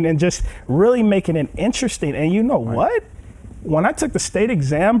green and just really making it interesting. And you know what? When I took the state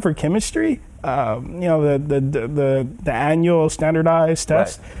exam for chemistry, the annual standardized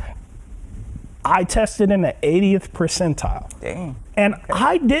test, I tested in the 80th percentile. Dang. And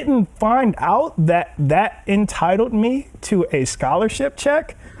I didn't find out that entitled me to a scholarship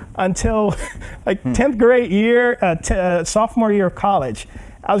check until 10th grade year, sophomore year of college.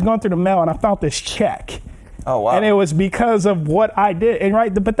 I was going through the mail and I found this check. Oh, wow. And it was because of what I did.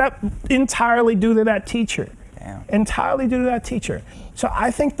 And but that entirely due to that teacher. Damn. Entirely due to that teacher. So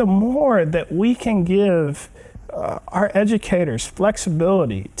I think the more that we can give our educators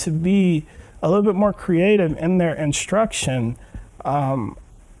flexibility to be a little bit more creative in their instruction,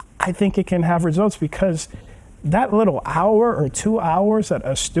 I think it can have results, because that little hour or 2 hours that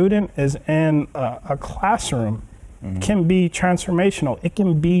a student is in a classroom can be transformational. It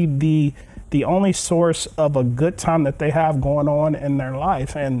can be the only source of a good time that they have going on in their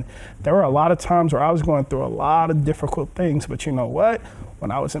life. And there were a lot of times where I was going through a lot of difficult things, but you know what?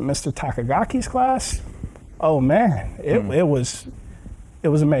 When I was in Mr. Takagaki's class, oh man, it was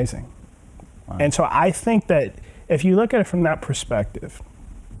amazing. Wow. And so I think that if you look at it from that perspective,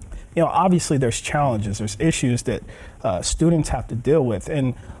 obviously there's challenges, there's issues that students have to deal with.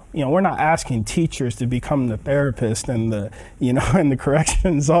 And we're not asking teachers to become the therapist and the, and the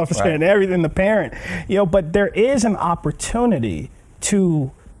corrections officer and everything, the parent, but there is an opportunity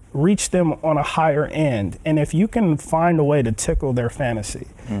to reach them on a higher end. And if you can find a way to tickle their fantasy,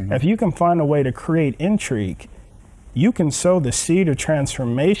 if you can find a way to create intrigue, you can sow the seed of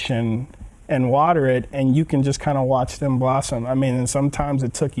transformation and water it, and you can just kind of watch them blossom. I mean, and sometimes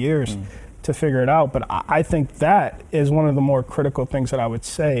it took years to figure it out, but I think that is one of the more critical things that I would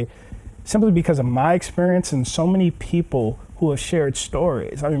say, simply because of my experience and so many people who have shared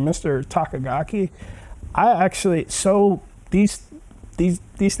stories. I mean, Mr. Takagaki,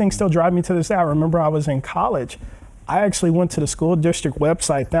 these things still drive me to this day. I remember I was in college. I actually went to the school district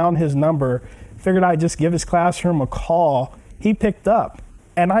website, found his number, figured I'd just give his classroom a call. He picked up,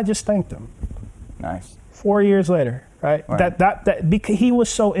 and I just thanked him. Nice. 4 years later, right? That because he was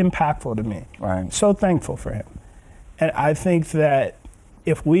so impactful to me. Right. So thankful for him. And I think that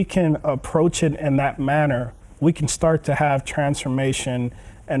if we can approach it in that manner, we can start to have transformation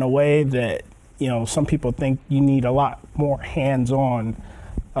in a way that, some people think you need a lot more hands-on,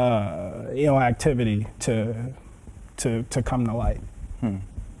 activity to come to light.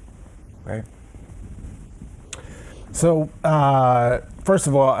 Right. So, first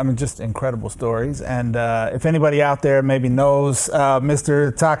of all, I mean, just incredible stories. And if anybody out there maybe knows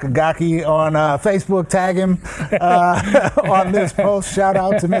Mr. Takagaki on Facebook, tag him on this post. Shout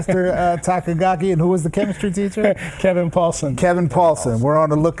out to Mr. Takagaki. And who was the chemistry teacher? Kevin Paulson. Kevin Paulson. We're on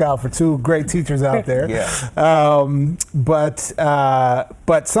the lookout for two great teachers out there.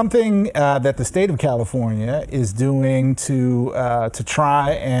 But something that the state of California is doing to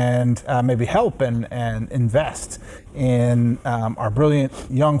try and maybe help and invest in our brilliant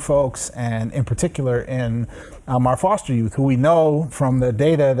young folks, and in particular in our foster youth, who we know from the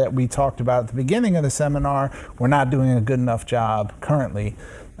data that we talked about at the beginning of the seminar, we're not doing a good enough job currently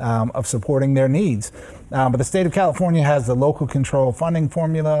of supporting their needs. But the state of California has the local control funding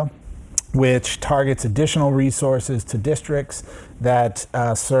formula, which targets additional resources to districts that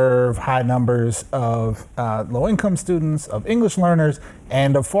serve high numbers of low-income students, of English learners,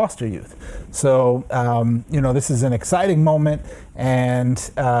 and of foster youth. So, this is an exciting moment, and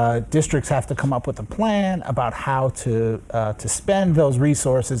districts have to come up with a plan about how to spend those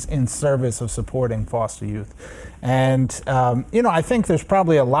resources in service of supporting foster youth. And, I think there's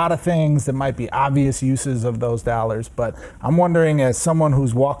probably a lot of things that might be obvious uses of those dollars, but I'm wondering, as someone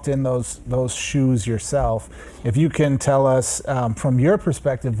who's walked in those shoes yourself, if you can tell us from your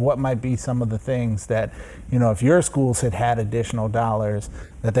perspective what might be some of the things that, if your schools had additional dollars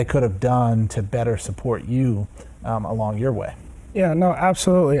that they could have done to better support you along your way. Yeah, no,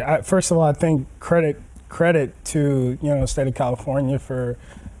 absolutely. First of all, I think credit to, the state of California for,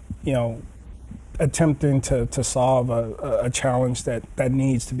 attempting to solve a challenge that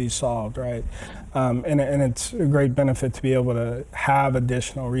needs to be solved, right? And it's a great benefit to be able to have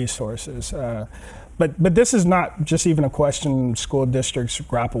additional resources. But this is not just even a question school districts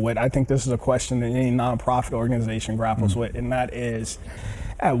grapple with. I think this is a question that any nonprofit organization grapples with, and that is,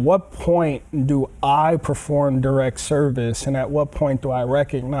 at what point do I perform direct service, and at what point do I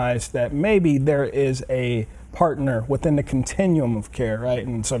recognize that maybe there is a partner within the continuum of care, right?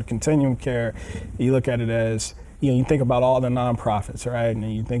 And so the continuum of care, you look at it as, you think about all the nonprofits, right?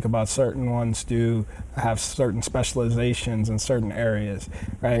 And you think about certain ones do have certain specializations in certain areas,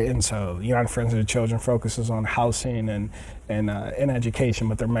 right? And so United Friends of the Children focuses on housing and education,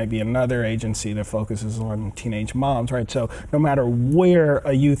 but there might be another agency that focuses on teenage moms, right? So no matter where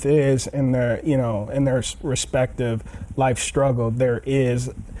a youth is in their, in their respective life struggle, there is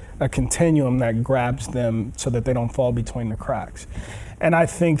a continuum that grabs them so that they don't fall between the cracks. And I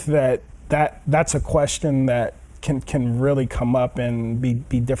think that's a question that can really come up and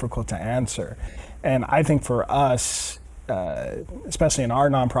be difficult to answer. And I think for us, especially in our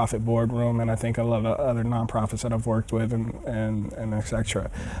nonprofit boardroom, and I think a lot of other nonprofits that I've worked with, and et cetera.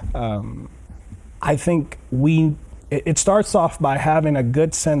 I think it starts off by having a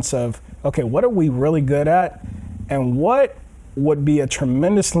good sense of, okay, what are we really good at, and what would be a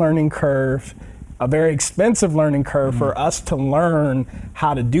tremendous learning curve, a very expensive learning curve for us to learn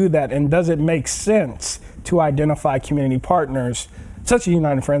how to do that, and does it make sense to identify community partners such as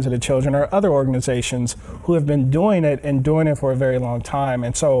United Friends of the Children or other organizations who have been doing it and doing it for a very long time.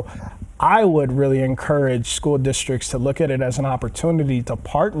 And so I would really encourage school districts to look at it as an opportunity to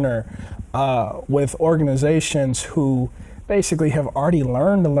partner with organizations who basically have already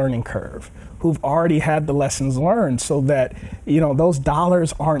learned the learning curve, who've already had the lessons learned, so that those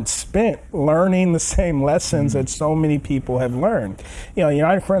dollars aren't spent learning the same lessons that so many people have learned.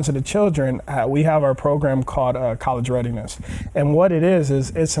 United Friends of the Children, we have our program called College Readiness, and what it is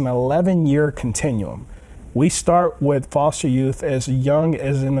it's an 11-year continuum. We start with foster youth as young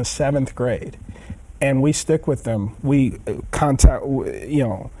as in the 7th grade, and we stick with them. We contact,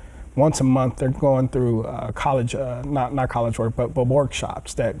 once a month, they're going through college, not college work, but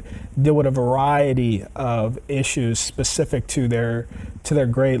workshops that deal with a variety of issues specific to their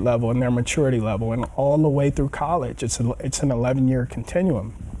grade level and their maturity level, and all the way through college. It's an 11-year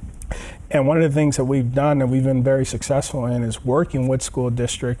continuum. And one of the things that we've done and we've been very successful in is working with school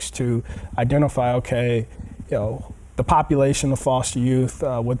districts to identify, the population of foster youth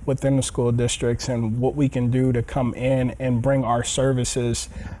within the school districts, and what we can do to come in and bring our services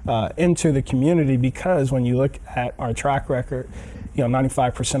into the community. Because when you look at our track record,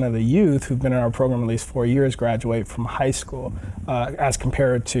 95% of the youth who've been in our program at least 4 years graduate from high school, as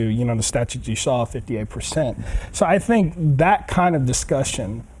compared to the statutes you saw, 58%. So I think that kind of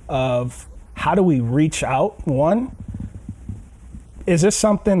discussion of how do we reach out? One, is this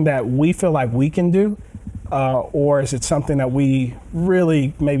something that we feel like we can do? Or is it something that we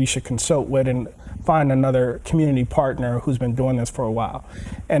really maybe should consult with and find another community partner who's been doing this for a while?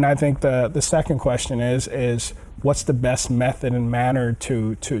 And I think the second question is what's the best method and manner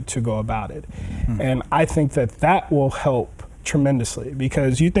to go about it? And I think that will help tremendously,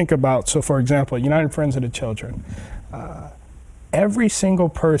 because you think about, so for example, United Friends of the Children, every single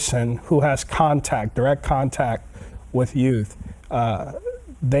person who has direct contact with youth,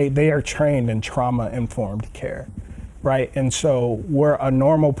 they are trained in trauma-informed care, right? And so where a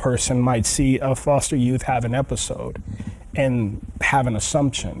normal person might see a foster youth have an episode and have an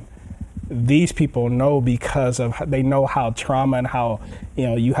assumption, these people know, because they know how trauma and how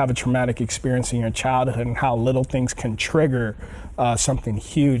you have a traumatic experience in your childhood and how little things can trigger something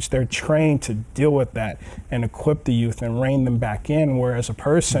huge. They're trained to deal with that and equip the youth and rein them back in, whereas a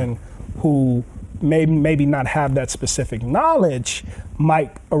person who maybe not have that specific knowledge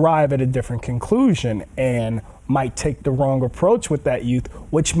might arrive at a different conclusion and might take the wrong approach with that youth,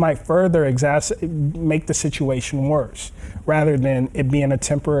 which might further make the situation worse, rather than it being a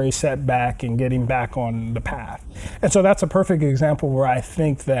temporary setback and getting back on the path. And so that's a perfect example where I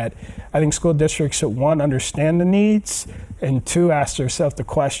think school districts should, one, understand the needs, and two, ask themselves the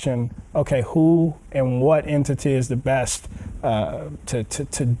question, okay, who and what entity is the best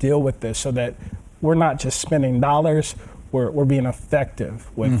to deal with this, so that we're not just spending dollars, we're being effective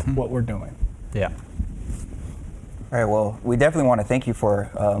with what we're doing. Yeah. All right, well, we definitely want to thank you for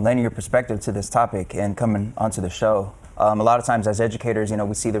lending your perspective to this topic and coming onto the show. A lot of times as educators,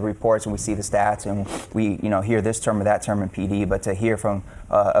 we see the reports and we see the stats and we, hear this term or that term in PD, but to hear from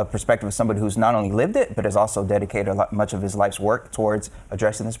a perspective of somebody who's not only lived it, but has also dedicated much of his life's work towards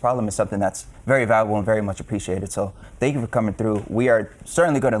addressing this problem is something that's very valuable and very much appreciated. So thank you for coming through. We are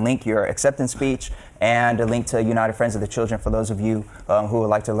certainly going to link your acceptance speech and a link to United Friends of the Children for those of you who would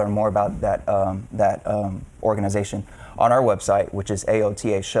like to learn more about that organization on our website, which is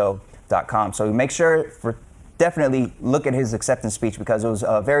aotashow.com. So make sure definitely look at his acceptance speech, because it was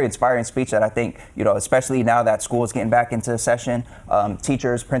a very inspiring speech that I think, especially now that school is getting back into session,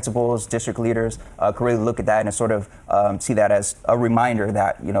 teachers, principals, district leaders could really look at that and sort of see that as a reminder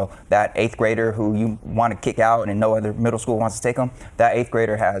that, that 8th grader who you want to kick out and no other middle school wants to take them, that 8th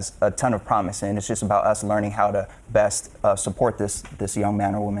grader has a ton of promise, and it's just about us learning how to best support this young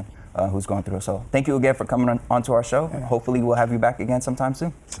man or woman who's going through it. So thank you again for coming onto our show. Yeah. Hopefully we'll have you back again sometime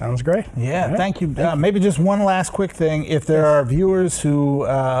soon. Sounds great. Yeah, right. Thank you. Maybe just one last quick thing. If there are viewers who,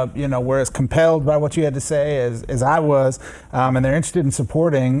 were as compelled by what you had to say as I was, and they're interested in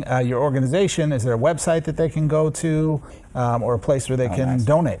supporting your organization, is there a website that they can go to or a place where they can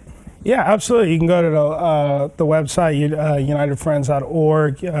donate? Yeah, absolutely. You can go to the website,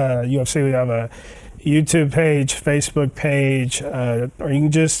 unitedfriends.org. UFC, we have a YouTube page, Facebook page, or you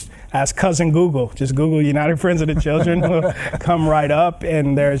can just ask cousin Google. Just Google United Friends of the Children. Will come right up,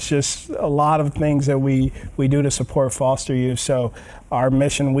 and there's just a lot of things that we do to support foster youth. So our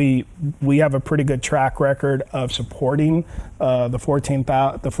mission, we have a pretty good track record of supporting the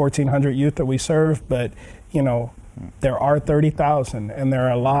 1,400 youth that we serve, but there are 30,000, and there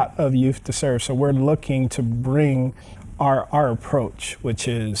are a lot of youth to serve. So we're looking to bring our approach, which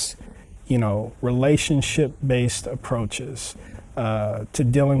is relationship-based approaches to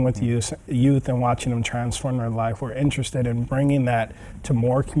dealing with youth and watching them transform their life. We're interested in bringing that to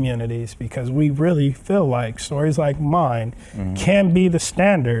more communities because we really feel like stories like mine can be the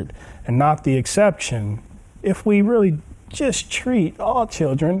standard and not the exception if we really just treat all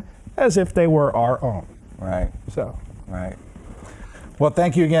children as if they were our own. Right. So. Right. Well,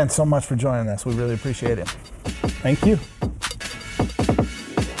 thank you again so much for joining us. We really appreciate it. Thank you.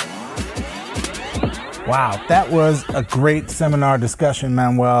 Wow, that was a great seminar discussion,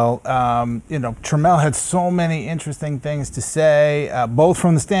 Manuel. Tremel had so many interesting things to say, both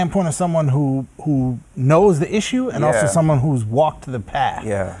from the standpoint of someone who knows the issue and also someone who's walked the path.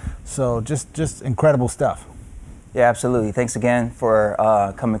 Yeah. So just incredible stuff. Yeah, absolutely. Thanks again for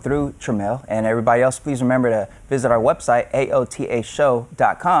coming through, Tremel. And everybody else, please remember to visit our website,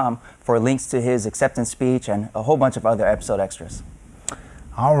 aotashow.com, for links to his acceptance speech and a whole bunch of other episode extras.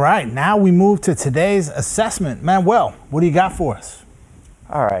 All right, now we move to today's assessment. Manuel, what do you got for us?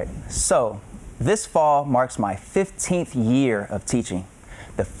 All right, so this fall marks my 15th year of teaching,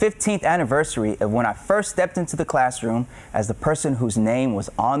 the 15th anniversary of when I first stepped into the classroom as the person whose name was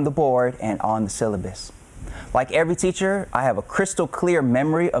on the board and on the syllabus. Like every teacher, I have a crystal clear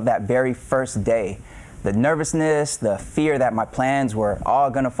memory of that very first day. The nervousness, the fear that my plans were all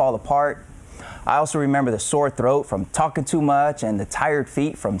gonna fall apart. I also remember the sore throat from talking too much and the tired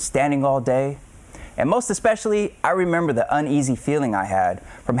feet from standing all day. And most especially, I remember the uneasy feeling I had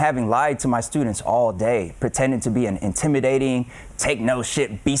from having lied to my students all day, pretending to be an intimidating,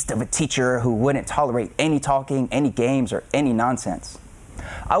 take-no-shit beast of a teacher who wouldn't tolerate any talking, any games, or any nonsense.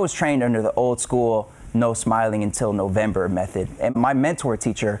 I was trained under the old school, no smiling until November method, and my mentor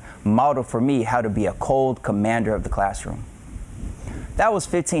teacher modeled for me how to be a cold commander of the classroom. That was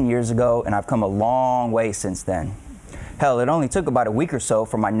 15 years ago, and I've come a long way since then. Hell, it only took about a week or so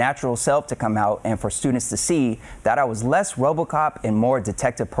for my natural self to come out and for students to see that I was less RoboCop and more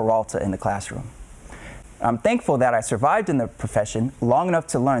Detective Peralta in the classroom. I'm thankful that I survived in the profession long enough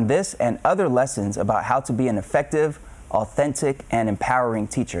to learn this and other lessons about how to be an effective, authentic, and empowering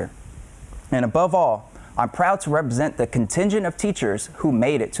teacher. And above all, I'm proud to represent the contingent of teachers who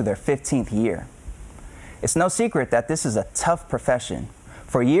made it to their 15th year. It's no secret that this is a tough profession.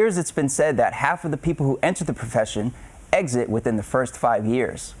 For years, it's been said that half of the people who enter the profession exit within the first 5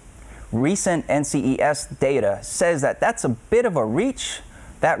 years. Recent NCES data says that that's a bit of a reach.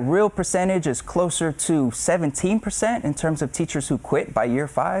 That real percentage is closer to 17% in terms of teachers who quit by year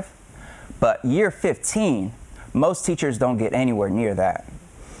 5. But year 15, most teachers don't get anywhere near that.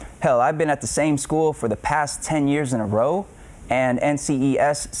 Hell, I've been at the same school for the past 10 years in a row, and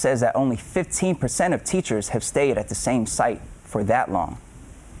NCES says that only 15% of teachers have stayed at the same site for that long.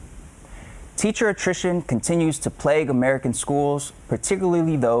 Teacher attrition continues to plague American schools,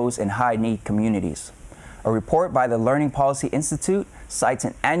 particularly those in high-need communities. A report by the Learning Policy Institute cites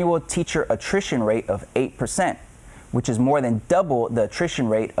an annual teacher attrition rate of 8%, which is more than double the attrition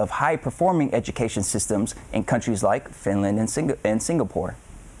rate of high-performing education systems in countries like Finland and Singapore.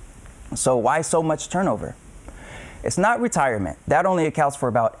 So why so much turnover? It's not retirement. That only accounts for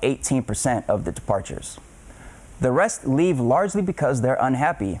about 18% of the departures. The rest leave largely because they're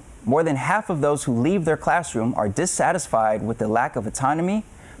unhappy. More than half of those who leave their classroom are dissatisfied with the lack of autonomy,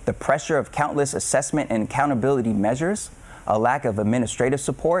 the pressure of countless assessment and accountability measures, a lack of administrative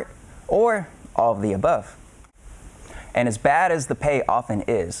support, or all of the above. And as bad as the pay often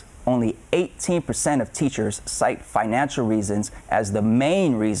is, only 18% of teachers cite financial reasons as the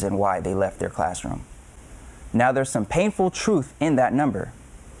main reason why they left their classroom. Now, there's some painful truth in that number.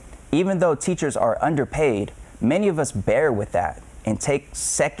 Even though teachers are underpaid, many of us bear with that and take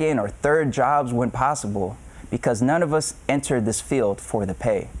second or third jobs when possible because none of us entered this field for the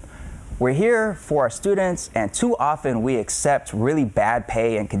pay. We're here for our students, and too often we accept really bad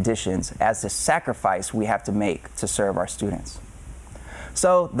pay and conditions as the sacrifice we have to make to serve our students.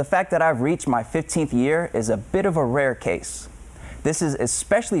 So the fact that I've reached my 15th year is a bit of a rare case. This is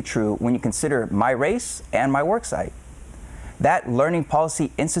especially true when you consider my race and my worksite. That Learning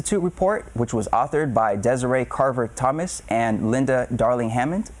Policy Institute report, which was authored by Desiree Carver-Thomas and Linda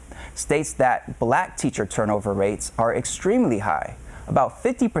Darling-Hammond, states that Black teacher turnover rates are extremely high, about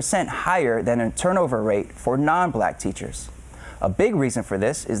 50% higher than a turnover rate for non-black teachers. A big reason for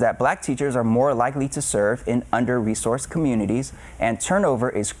this is that black teachers are more likely to serve in under-resourced communities, and turnover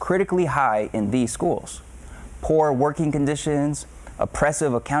is critically high in these schools. Poor working conditions,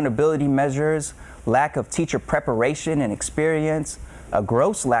 oppressive accountability measures, lack of teacher preparation and experience, a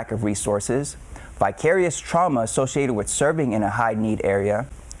gross lack of resources, vicarious trauma associated with serving in a high-need area,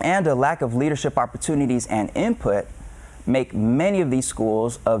 and a lack of leadership opportunities and input make many of these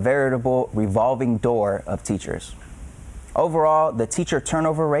schools a veritable revolving door of teachers. Overall, the teacher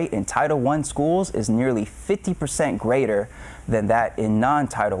turnover rate in Title I schools is nearly 50% greater than that in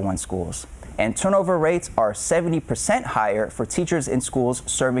non-Title I schools, and turnover rates are 70% higher for teachers in schools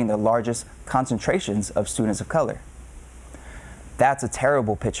serving the largest concentrations of students of color. That's a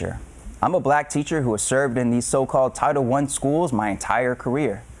terrible picture. I'm a black teacher who has served in these so-called Title I schools my entire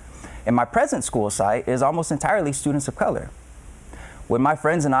career, and my present school site is almost entirely students of color. When my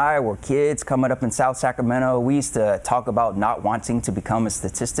friends and I were kids coming up in South Sacramento, we used to talk about not wanting to become a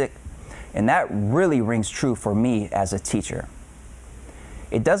statistic, and that really rings true for me as a teacher.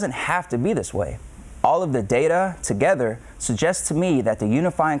 It doesn't have to be this way. All of the data together suggests to me that the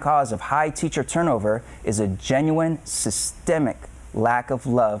unifying cause of high teacher turnover is a genuine, systemic lack of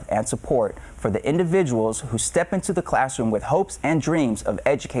love and support for the individuals who step into the classroom with hopes and dreams of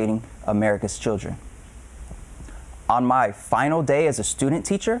educating America's children. On my final day as a student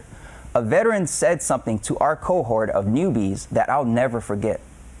teacher, a veteran said something to our cohort of newbies that I'll never forget.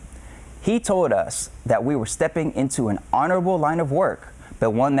 He told us that we were stepping into an honorable line of work,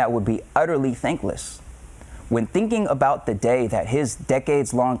 but one that would be utterly thankless. When thinking about the day that his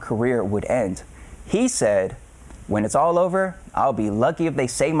decades-long career would end, he said, "When it's all over, I'll be lucky if they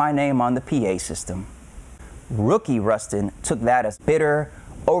say my name on the PA system." Rookie Rustin took that as bitter,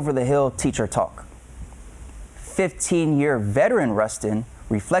 over-the-hill teacher talk. 15-year veteran Rustin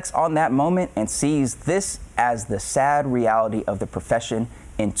reflects on that moment and sees this as the sad reality of the profession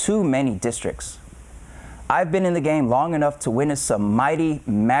in too many districts. I've been in the game long enough to witness some mighty,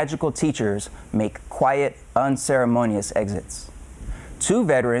 magical teachers make quiet, unceremonious exits. Two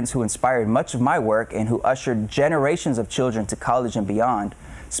veterans who inspired much of my work and who ushered generations of children to college and beyond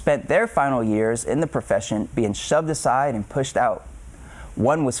spent their final years in the profession being shoved aside and pushed out.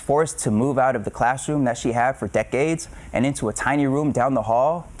 One was forced to move out of the classroom that she had for decades and into a tiny room down the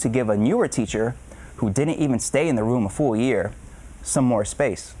hall to give a newer teacher, who didn't even stay in the room a full year, some more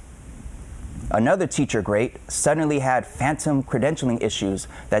space. Another teacher great suddenly had phantom credentialing issues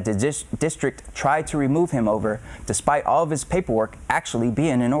that the district tried to remove him over, despite all of his paperwork actually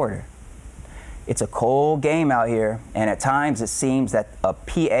being in order. It's a cold game out here, and at times it seems that a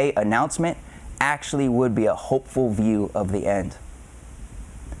PA announcement actually would be a hopeful view of the end.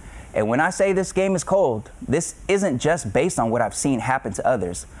 And when I say this game is cold, this isn't just based on what I've seen happen to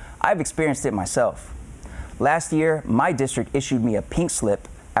others. I've experienced it myself. Last year, my district issued me a pink slip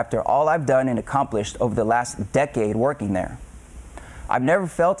after all I've done and accomplished over the last decade working there. I've never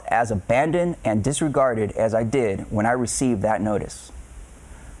felt as abandoned and disregarded as I did when I received that notice.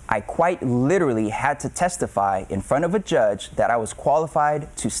 I quite literally had to testify in front of a judge that I was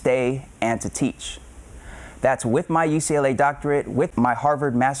qualified to stay and to teach. That's with my UCLA doctorate, with my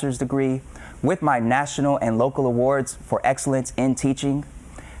Harvard master's degree, with my national and local awards for excellence in teaching.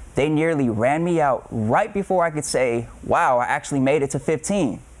 They nearly ran me out right before I could say, wow, I actually made it to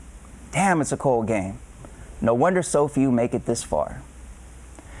 15. Damn, it's a cold game. No wonder so few make it this far.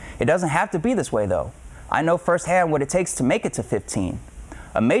 It doesn't have to be this way though. I know firsthand what it takes to make it to 15.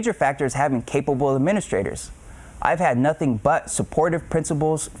 A major factor is having capable administrators. I've had nothing but supportive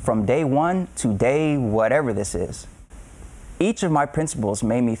principals from day one to day whatever this is. Each of my principals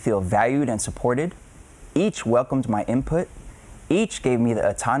made me feel valued and supported. Each welcomed my input. Each gave me the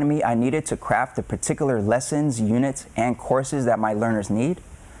autonomy I needed to craft the particular lessons, units, and courses that my learners need.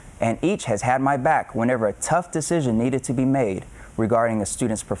 And each has had my back whenever a tough decision needed to be made regarding a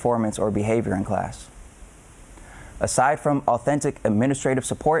student's performance or behavior in class. Aside from authentic administrative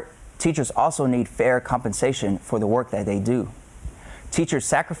support, teachers also need fair compensation for the work that they do. Teachers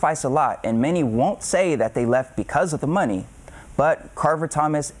sacrifice a lot, and many won't say that they left because of the money, but Carver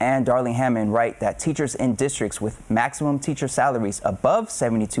Thomas and Darling Hammond write that teachers in districts with maximum teacher salaries above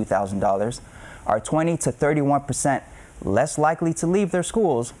 $72,000 are 20 to 31% less likely to leave their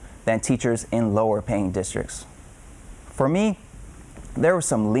schools than teachers in lower paying districts. For me, there were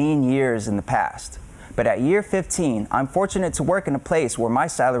some lean years in the past. But at year 15, I'm fortunate to work in a place where my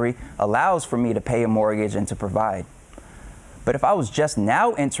salary allows for me to pay a mortgage and to provide. But if I was just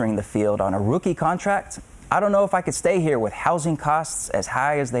now entering the field on a rookie contract, I don't know if I could stay here with housing costs as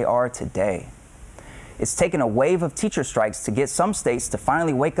high as they are today. It's taken a wave of teacher strikes to get some states to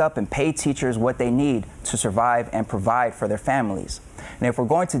finally wake up and pay teachers what they need to survive and provide for their families. And if we're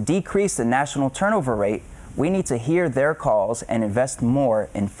going to decrease the national turnover rate, we need to hear their calls and invest more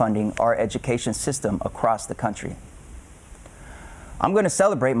in funding our education system across the country. I'm going to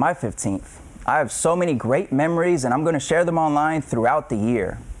celebrate my 15th. I have so many great memories, and I'm going to share them online throughout the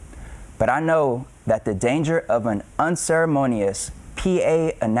year. But I know that the danger of an unceremonious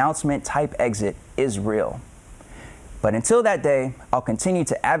PA announcement type exit is real. But until that day, I'll continue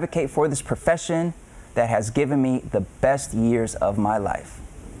to advocate for this profession that has given me the best years of my life.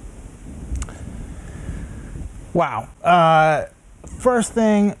 Wow. First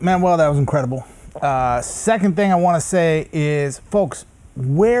thing, Manuel, that was incredible. Second thing I want to say is, folks,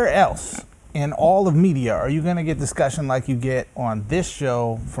 where else in all of media are you going to get discussion like you get on this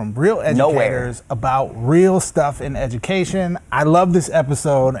show from real educators about real stuff in education? I love this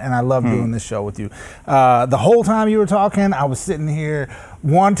episode, and I love doing this show with you. The whole time you were talking, I was sitting here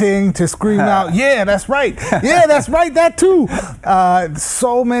wanting to scream out, yeah, that's right. Yeah, that's right, that too.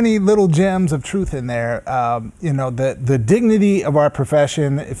 So many little gems of truth in there. The dignity of our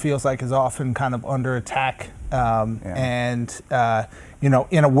profession, it feels like, is often kind of under attack. In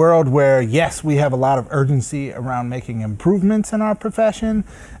a world where, yes, we have a lot of urgency around making improvements in our profession,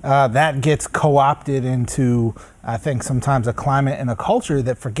 that gets co-opted into, I think, sometimes a climate and a culture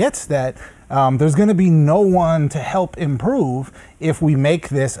that forgets that there's going to be no one to help improve if we make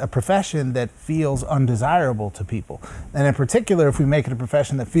this a profession that feels undesirable to people. And in particular, if we make it a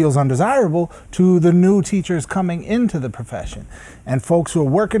profession that feels undesirable to the new teachers coming into the profession. And folks who are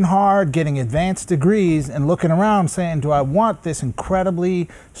working hard, getting advanced degrees, and looking around saying, do I want this incredibly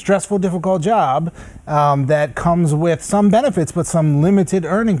stressful, difficult job that comes with some benefits but some limited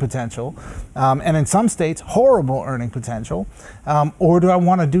earning potential, and in some states, horrible earning potential, or do I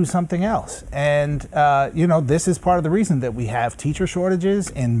want to do something else? And, this is part of the reason that we have teacher shortages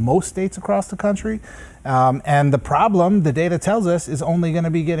in most states across the country. And the problem, the data tells us, is only going to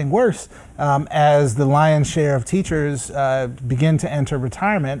be getting worse as the lion's share of teachers begin to enter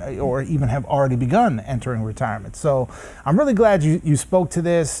retirement, or even have already begun entering retirement. So I'm really glad you spoke to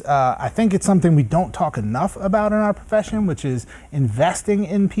this. I think it's something we don't talk enough about in our profession, which is investing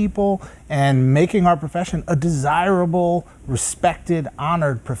in people and making our profession a desirable, respected,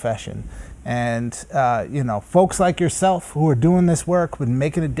 honored profession. And, folks like yourself who are doing this work, who've been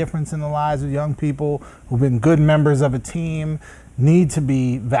making a difference in the lives of young people, who've been good members of a team, need to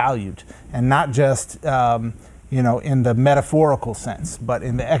be valued. And not just, in the metaphorical sense, but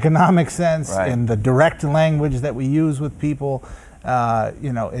in the economic sense, right, in the direct language that we use with people.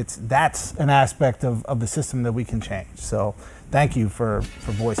 That's an aspect of the system that we can change. So thank you for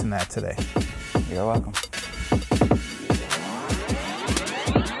voicing that today. You're welcome.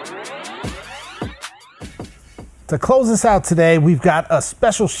 To close us out today, we've got a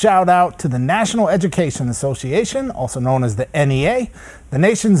special shout out to the National Education Association, also known as the NEA, the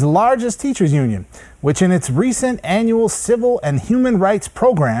nation's largest teachers union, which in its recent annual Civil and Human Rights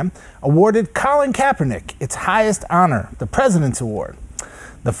Program awarded Colin Kaepernick its highest honor, the President's Award.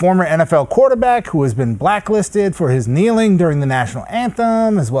 The former NFL quarterback, who has been blacklisted for his kneeling during the national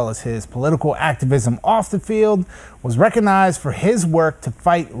anthem, as well as his political activism off the field, was recognized for his work to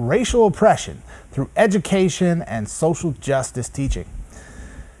fight racial oppression through education and social justice teaching.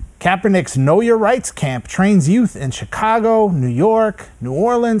 Kaepernick's Know Your Rights camp trains youth in Chicago, New York, New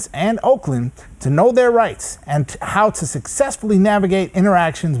Orleans, and Oakland to know their rights and how to successfully navigate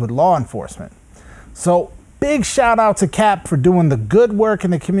interactions with law enforcement. So, big shout out to Cap for doing the good work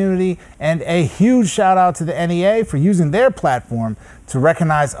in the community, and a huge shout out to the NEA for using their platform to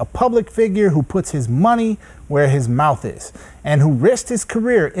recognize a public figure who puts his money where his mouth is, and who risked his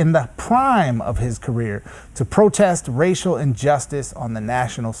career in the prime of his career to protest racial injustice on the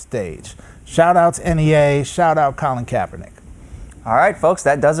national stage. Shout out to NEA, shout out Colin Kaepernick. All right, folks,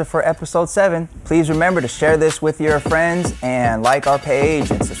 that does it for episode 7. Please remember to share this with your friends and like our page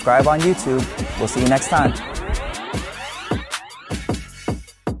and subscribe on YouTube. We'll see you next time.